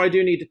loose, so I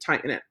do need to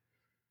tighten it.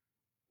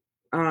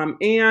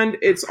 And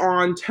it's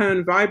on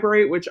tone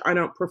vibrate, which I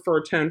don't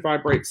prefer tone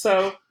vibrate.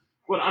 So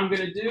what I'm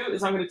going to do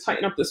is I'm going to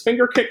tighten up this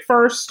finger kick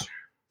first.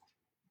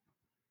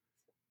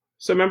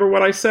 So remember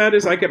what I said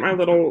is I get my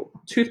little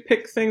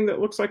toothpick thing that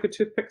looks like a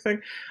toothpick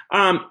thing.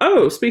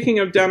 Oh, speaking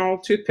of dental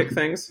toothpick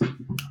things,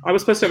 I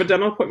was supposed to have a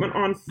dental appointment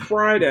on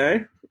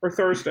Friday or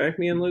Thursday.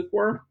 Me and Luke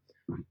were.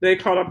 They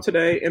caught up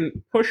today and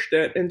pushed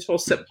it until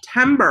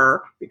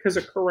September because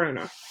of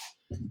Corona.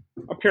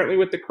 Apparently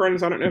with the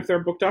Coronas, I don't know if they're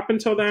booked up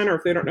until then or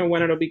if they don't know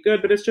when it'll be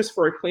good, but it's just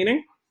for a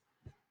cleaning.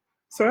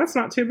 So that's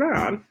not too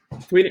bad.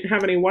 We didn't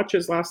have any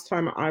watches last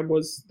time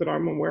that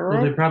I'm aware of.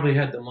 Well, they probably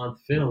had the month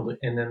filled,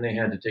 and then they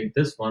had to take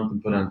this month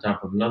and put on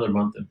top of another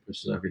month and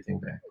pushes everything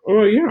back.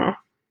 Oh, yeah.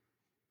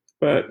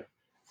 But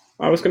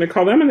I was going to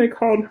call them, and they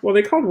called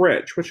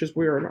Rich, which is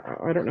weird.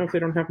 I don't know if they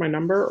don't have my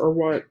number or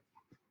what.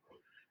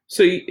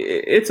 So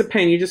it's a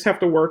pain. You just have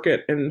to work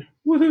it and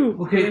woohoo.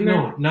 Okay,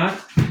 no, not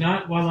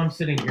while I'm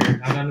sitting here.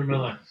 Not under my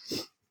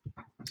legs.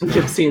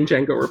 Gypsy and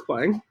Django were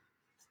playing.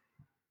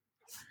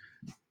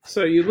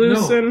 So you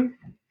loosen.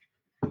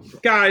 No.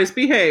 Guys,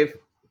 behave.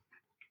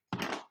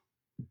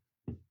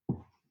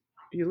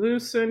 You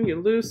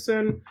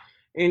loosen,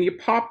 and you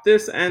pop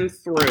this end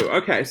through.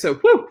 Okay,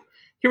 so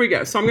here we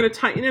go. So I'm going to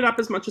tighten it up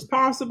as much as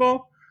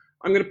possible.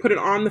 I'm going to put it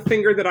on the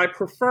finger that I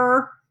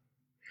prefer.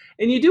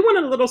 And you do want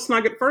it a little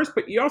snug at first,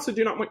 but you also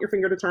do not want your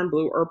finger to turn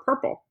blue or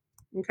purple.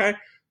 Okay,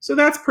 so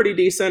that's pretty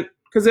decent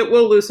because it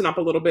will loosen up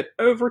a little bit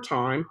over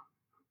time.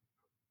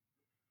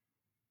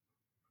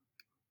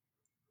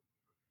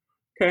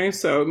 Okay,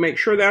 so make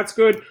sure that's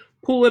good.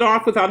 Pull it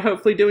off without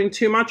hopefully doing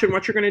too much. And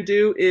what you're going to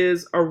do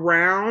is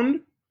around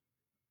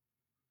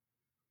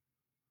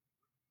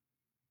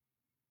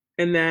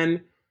and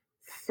then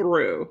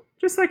through,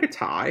 just like a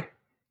tie.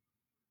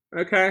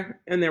 Okay,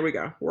 and there we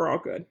go. We're all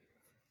good.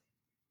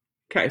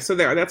 Okay, so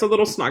that's a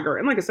little snugger.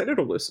 And like I said,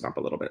 it'll loosen up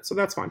a little bit, so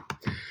that's fine.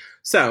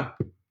 So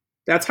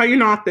that's how you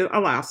knot the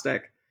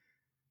elastic.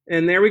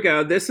 And there we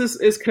go. This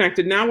is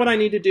connected. Now what I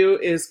need to do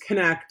is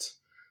connect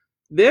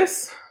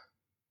this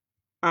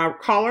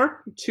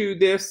collar to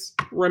this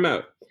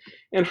remote.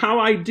 And how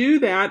I do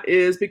that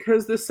is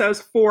because this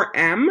says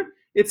 4M,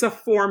 it's a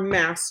 4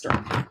 master.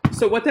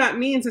 So what that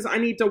means is I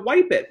need to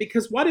wipe it,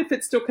 because what if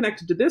it's still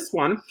connected to this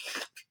one,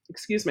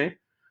 excuse me,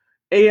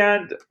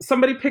 and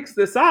somebody picks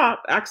this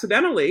up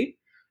accidentally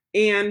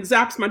and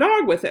zaps my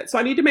dog with it. So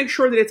I need to make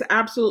sure that it's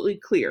absolutely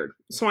cleared.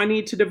 So I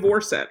need to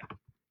divorce it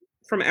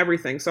from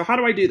everything. So how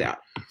do I do that?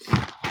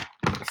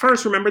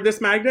 First, remember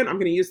this magnet? I'm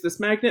going to use this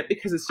magnet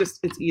because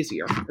it's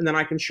easier. And then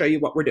I can show you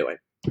what we're doing.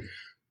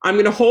 I'm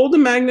going to hold the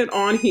magnet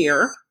on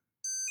here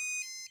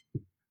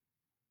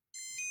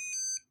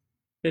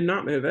and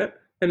not move it.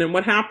 And then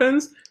what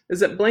happens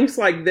is it blinks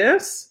like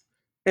this,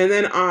 and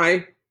then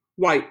I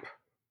wipe.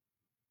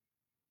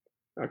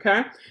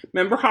 Okay,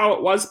 remember how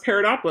it was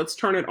paired up? Let's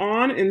turn it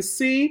on and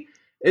see.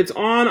 It's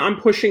on. I'm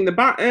pushing the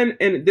button,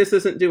 and this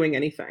isn't doing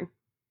anything.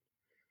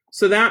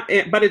 So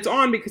but it's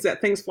on because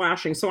that thing's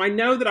flashing. So I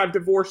know that I've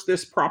divorced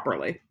this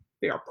properly.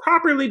 They are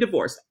properly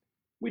divorced.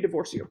 We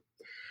divorce you.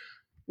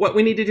 What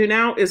we need to do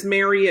now is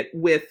marry it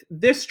with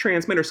this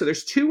transmitter. So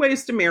there's 2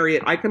 ways to marry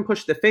it. I can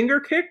push the finger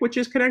kick, which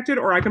is connected,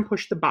 or I can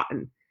push the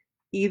button.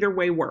 Either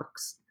way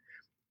works.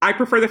 I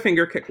prefer the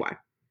finger kick way,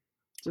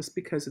 just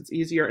because it's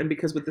easier, and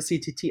because with the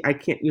CTT, I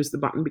can't use the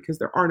button because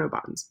there are no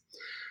buttons.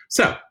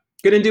 So,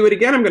 going to do it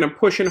again. I'm going to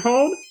push and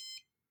hold,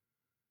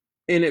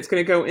 and it's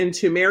going to go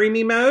into marry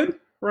me mode,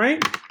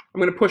 right?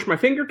 I'm going to push my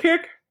finger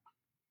kick.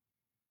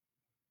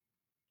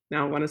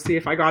 Now I want to see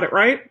if I got it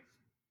right.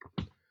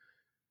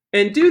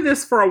 And do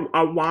this for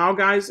a while,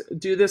 guys.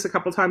 Do this a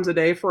couple times a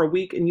day for a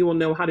week, and you will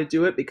know how to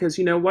do it, because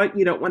you know what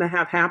you don't want to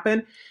have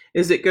happen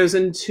is it goes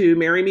into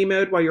marry me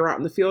mode while you're out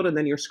in the field, and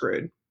then you're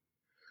screwed.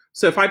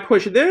 So if I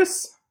push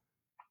this,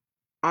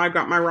 I've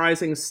got my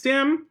rising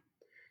stem.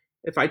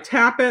 If I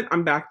tap it,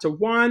 I'm back to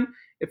 1.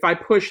 If I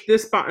push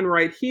this button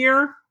right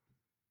here,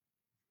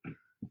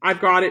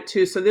 I've got it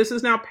too. So this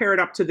is now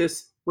paired up to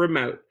this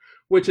remote,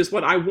 which is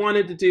what I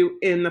wanted to do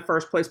in the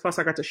first place. Plus,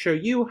 I got to show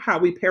you how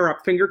we pair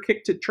up finger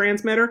kick to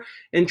transmitter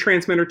and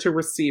transmitter to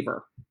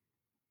receiver,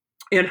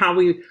 and how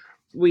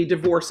we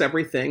divorce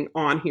everything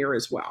on here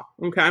as well,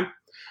 okay?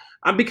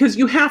 Because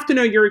you have to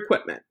know your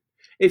equipment.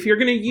 If you're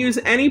going to use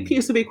any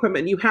piece of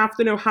equipment, you have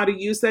to know how to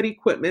use that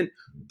equipment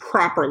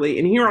properly.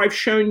 And here I've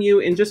shown you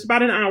in just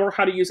about an hour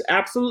how to use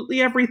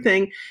absolutely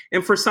everything.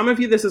 And for some of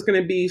you, this is going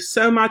to be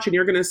so much, and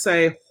you're going to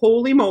say,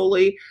 holy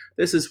moly,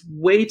 this is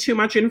way too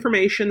much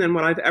information than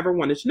what I've ever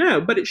wanted to know.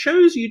 But it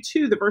shows you,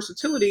 too, the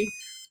versatility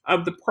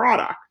of the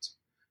product,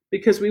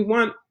 because we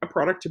want a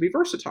product to be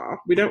versatile.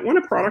 We don't want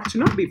a product to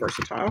not be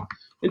versatile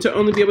and to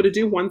only be able to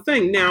do one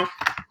thing. Now,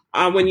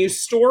 when you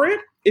store it,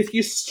 if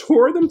you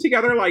store them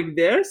together like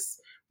this,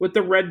 with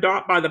the red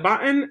dot by the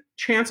button,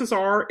 chances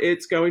are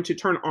it's going to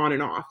turn on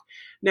and off.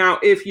 Now,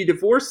 if you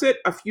divorce it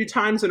a few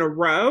times in a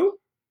row,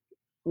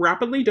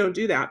 rapidly, don't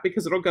do that,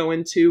 because it'll go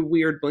into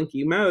weird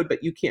blinky mode,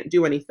 but you can't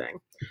do anything.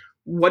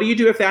 What do you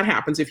do if that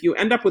happens? If you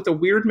end up with a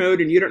weird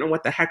mode and you don't know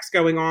what the heck's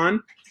going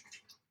on,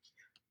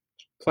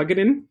 plug it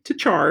in to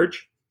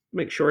charge,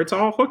 make sure it's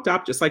all hooked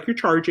up just like you're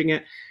charging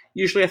it.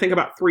 Usually I think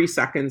about 3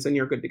 seconds and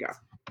you're good to go.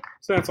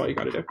 So that's all you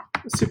got to do.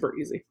 It's super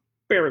easy.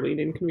 Barely an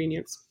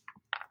inconvenience.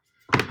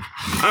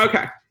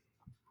 Okay.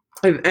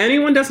 If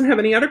anyone doesn't have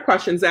any other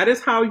questions, that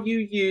is how you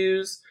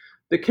use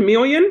the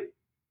Chameleon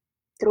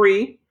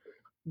 3,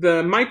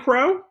 the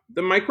micro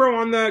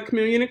on the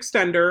Chameleon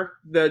extender,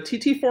 the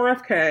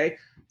TT4FK,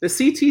 the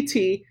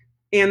CTT,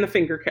 and the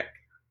finger kick.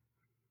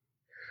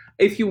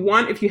 If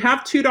you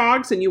have 2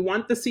 dogs and you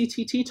want the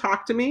CTT,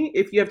 talk to me.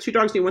 If you have 2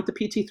 dogs and you want the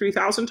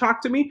PT3000,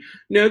 talk to me.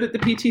 Know that the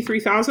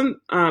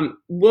PT3000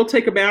 will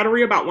take a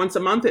battery about once a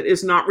month. It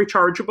is not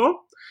rechargeable.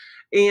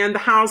 And the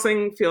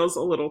housing feels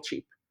a little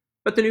cheap.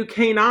 But the new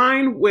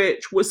K9,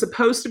 which was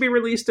supposed to be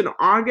released in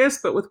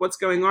August, but with what's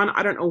going on,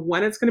 I don't know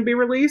when it's going to be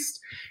released,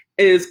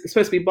 is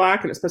supposed to be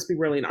black, and it's supposed to be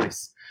really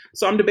nice.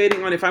 So I'm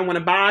debating on if I want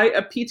to buy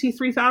a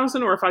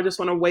PT3000 or if I just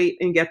want to wait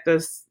and get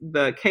the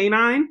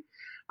K9.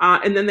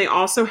 And then they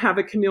also have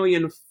a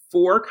Chameleon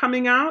 4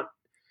 coming out.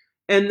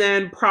 And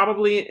then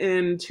probably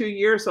in 2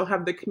 years, they'll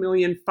have the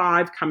Chameleon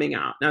 5 coming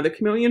out. Now, the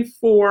Chameleon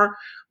 4,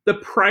 the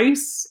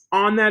price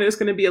on that is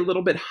going to be a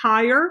little bit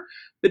higher,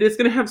 but it's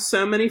going to have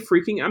so many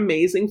freaking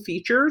amazing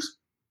features.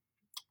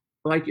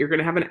 Like you're going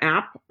to have an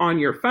app on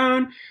your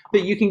phone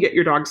that you can get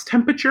your dog's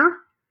temperature,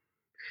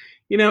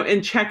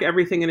 and check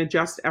everything and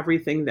adjust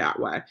everything that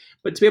way.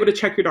 But to be able to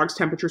check your dog's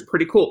temperature is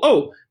pretty cool.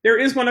 Oh, there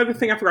is one other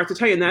thing I forgot to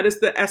tell you, and that is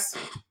the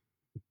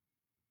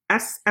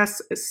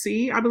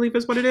SSC, I believe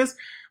is what it is.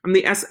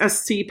 The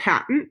SSC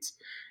patent.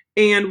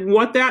 And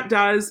what that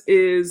does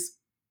is,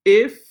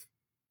 if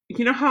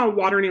you know how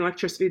water and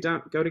electricity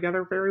don't go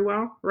together very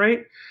well,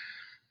 right?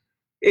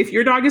 If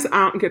your dog is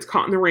out and gets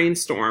caught in the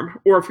rainstorm,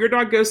 or if your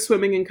dog goes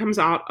swimming and comes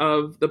out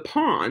of the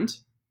pond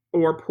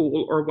or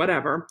pool or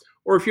whatever,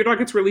 or if your dog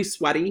gets really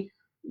sweaty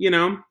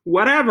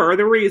whatever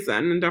the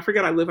reason. And don't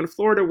forget, I live in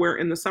Florida where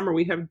in the summer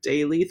we have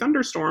daily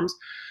thunderstorms.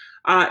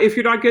 If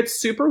your dog gets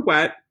super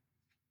wet,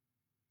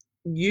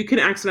 you can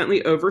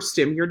accidentally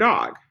overstim your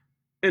dog.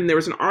 And there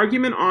was an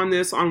argument on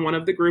this on one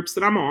of the groups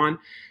that I'm on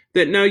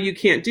that no, you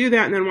can't do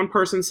that. And then one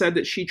person said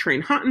that she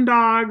trained hunting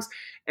dogs.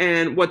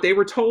 And what they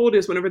were told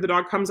is whenever the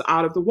dog comes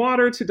out of the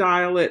water to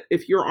dial it,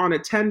 if you're on a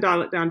 10,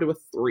 dial it down to a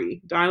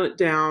 3. Dial it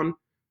down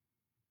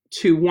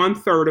to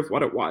 1/3 of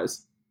what it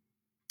was,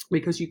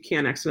 because you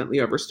can accidentally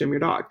overstim your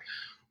dog.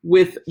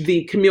 With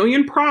the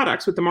Chameleon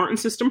products, with the Martin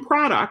System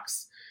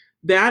products,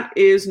 that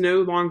is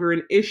no longer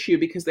an issue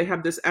because they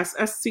have this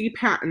SSC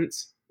patent.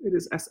 It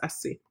is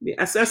SSC, the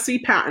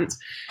SSC patent.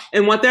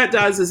 And what that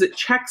does is it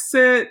checks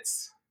it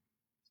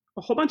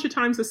a whole bunch of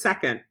times a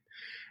second,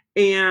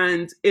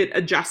 and it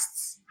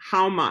adjusts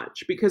how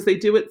much, because they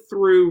do it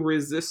through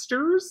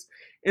resistors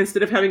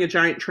instead of having a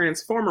giant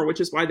transformer,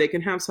 which is why they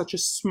can have such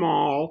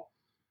small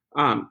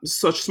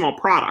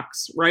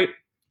products, right?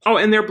 Oh,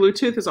 and their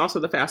Bluetooth is also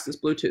the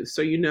fastest Bluetooth,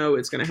 so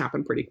it's going to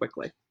happen pretty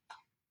quickly.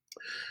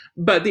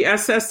 But the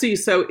SSC,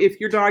 so if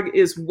your dog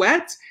is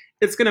wet,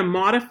 it's going to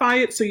modify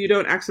it so you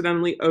don't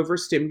accidentally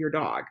overstim your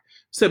dog.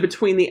 So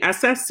between the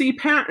SSC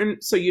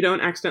patent, so you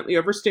don't accidentally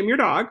overstim your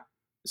dog,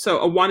 so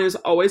a 1 is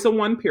always a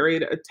 1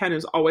 period, a 10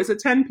 is always a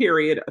 10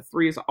 period, a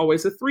 3 is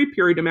always a 3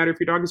 period, no matter if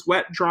your dog is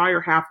wet, dry,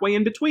 or halfway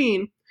in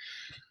between.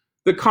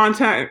 The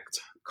contact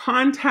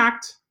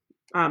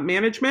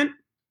management,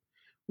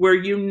 where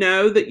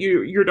that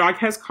your dog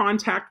has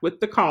contact with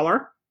the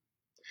collar,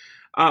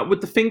 with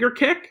the finger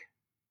kick,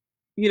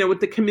 with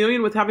the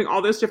Chameleon, with having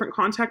all those different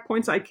contact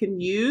points I can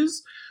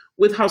use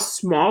with how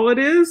small it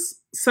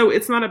is, so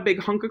it's not a big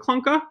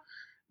hunka-clunka.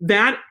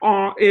 That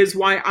is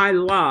why I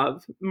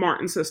love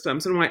Martin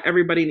Systems and why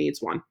everybody needs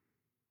one.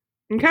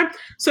 Okay,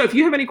 so if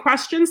you have any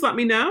questions, let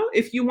me know.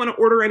 If you want to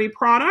order any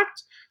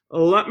product,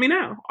 let me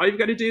know. All you've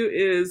got to do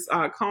is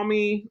call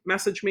me,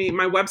 message me.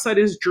 My website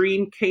is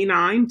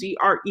DreamK9,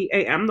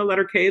 DREAM, the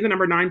letter K, the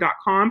number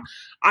 9.com.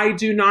 I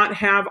do not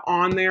have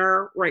on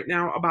there right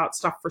now about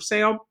stuff for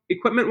sale.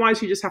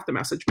 Equipment-wise, you just have to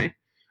message me.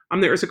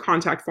 There is a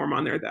contact form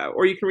on there, though.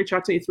 Or you can reach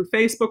out to me through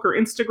Facebook or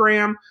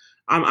Instagram.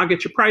 I'll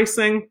get you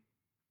pricing.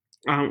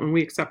 And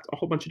we accept a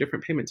whole bunch of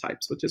different payment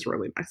types, which is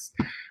really nice.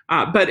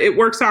 But it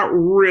works out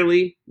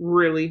really,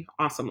 really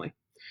awesomely.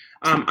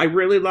 I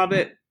really love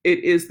it.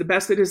 It is the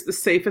best. It is the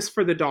safest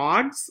for the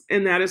dogs.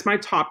 And that is my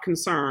top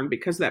concern,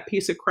 because that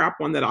piece of crap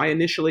one that I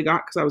initially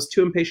got because I was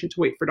too impatient to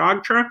wait for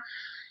Dogtra.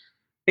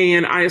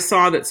 And I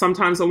saw that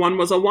sometimes a 1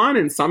 was a 1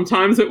 and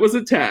sometimes it was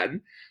a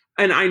 10.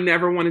 And I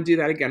never want to do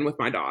that again with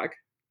my dog.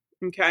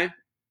 Okay.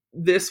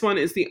 This one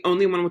is the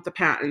only one with the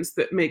patents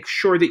that makes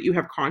sure that you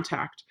have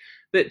contact,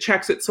 that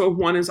checks it so a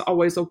 1 is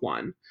always a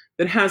 1,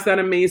 that has that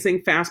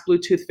amazing fast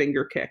Bluetooth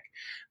finger kick,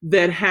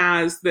 that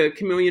has the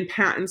Chameleon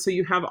patent so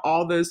you have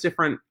all those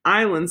different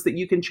islands that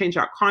you can change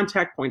out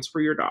contact points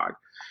for your dog.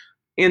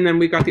 And then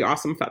we've got the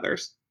awesome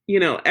feathers.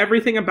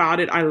 Everything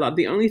about it I love.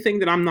 The only thing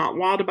that I'm not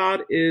wild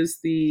about is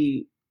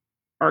the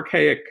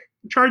archaic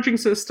charging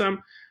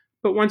system,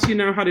 but once you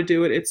know how to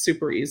do it, it's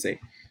super easy.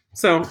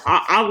 So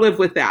I'll live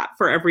with that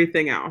for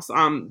everything else.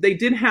 They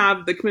did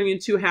have, the Chameleon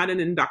 2 had an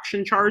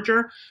induction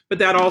charger, but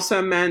that also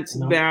meant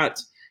that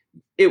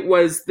it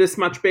was this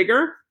much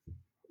bigger,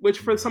 which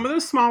for some of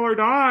those smaller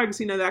dogs,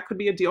 that could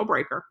be a deal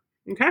breaker.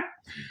 Okay.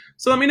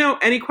 So let me know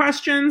any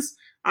questions.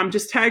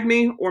 Just tag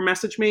me or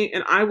message me,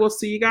 and I will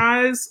see you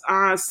guys.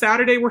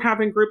 Saturday, we're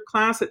having group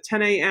class at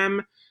 10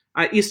 a.m.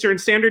 Eastern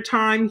Standard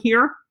Time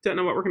here. Don't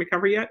know what we're going to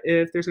cover yet.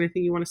 If there's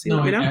anything you want to see,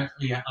 let me know.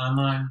 Yeah,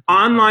 online.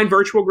 Online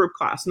virtual group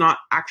class, not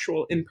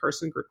actual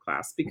in-person group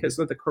class because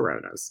of the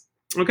coronas.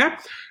 Okay?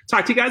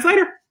 Talk to you guys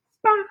later.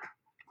 Bye.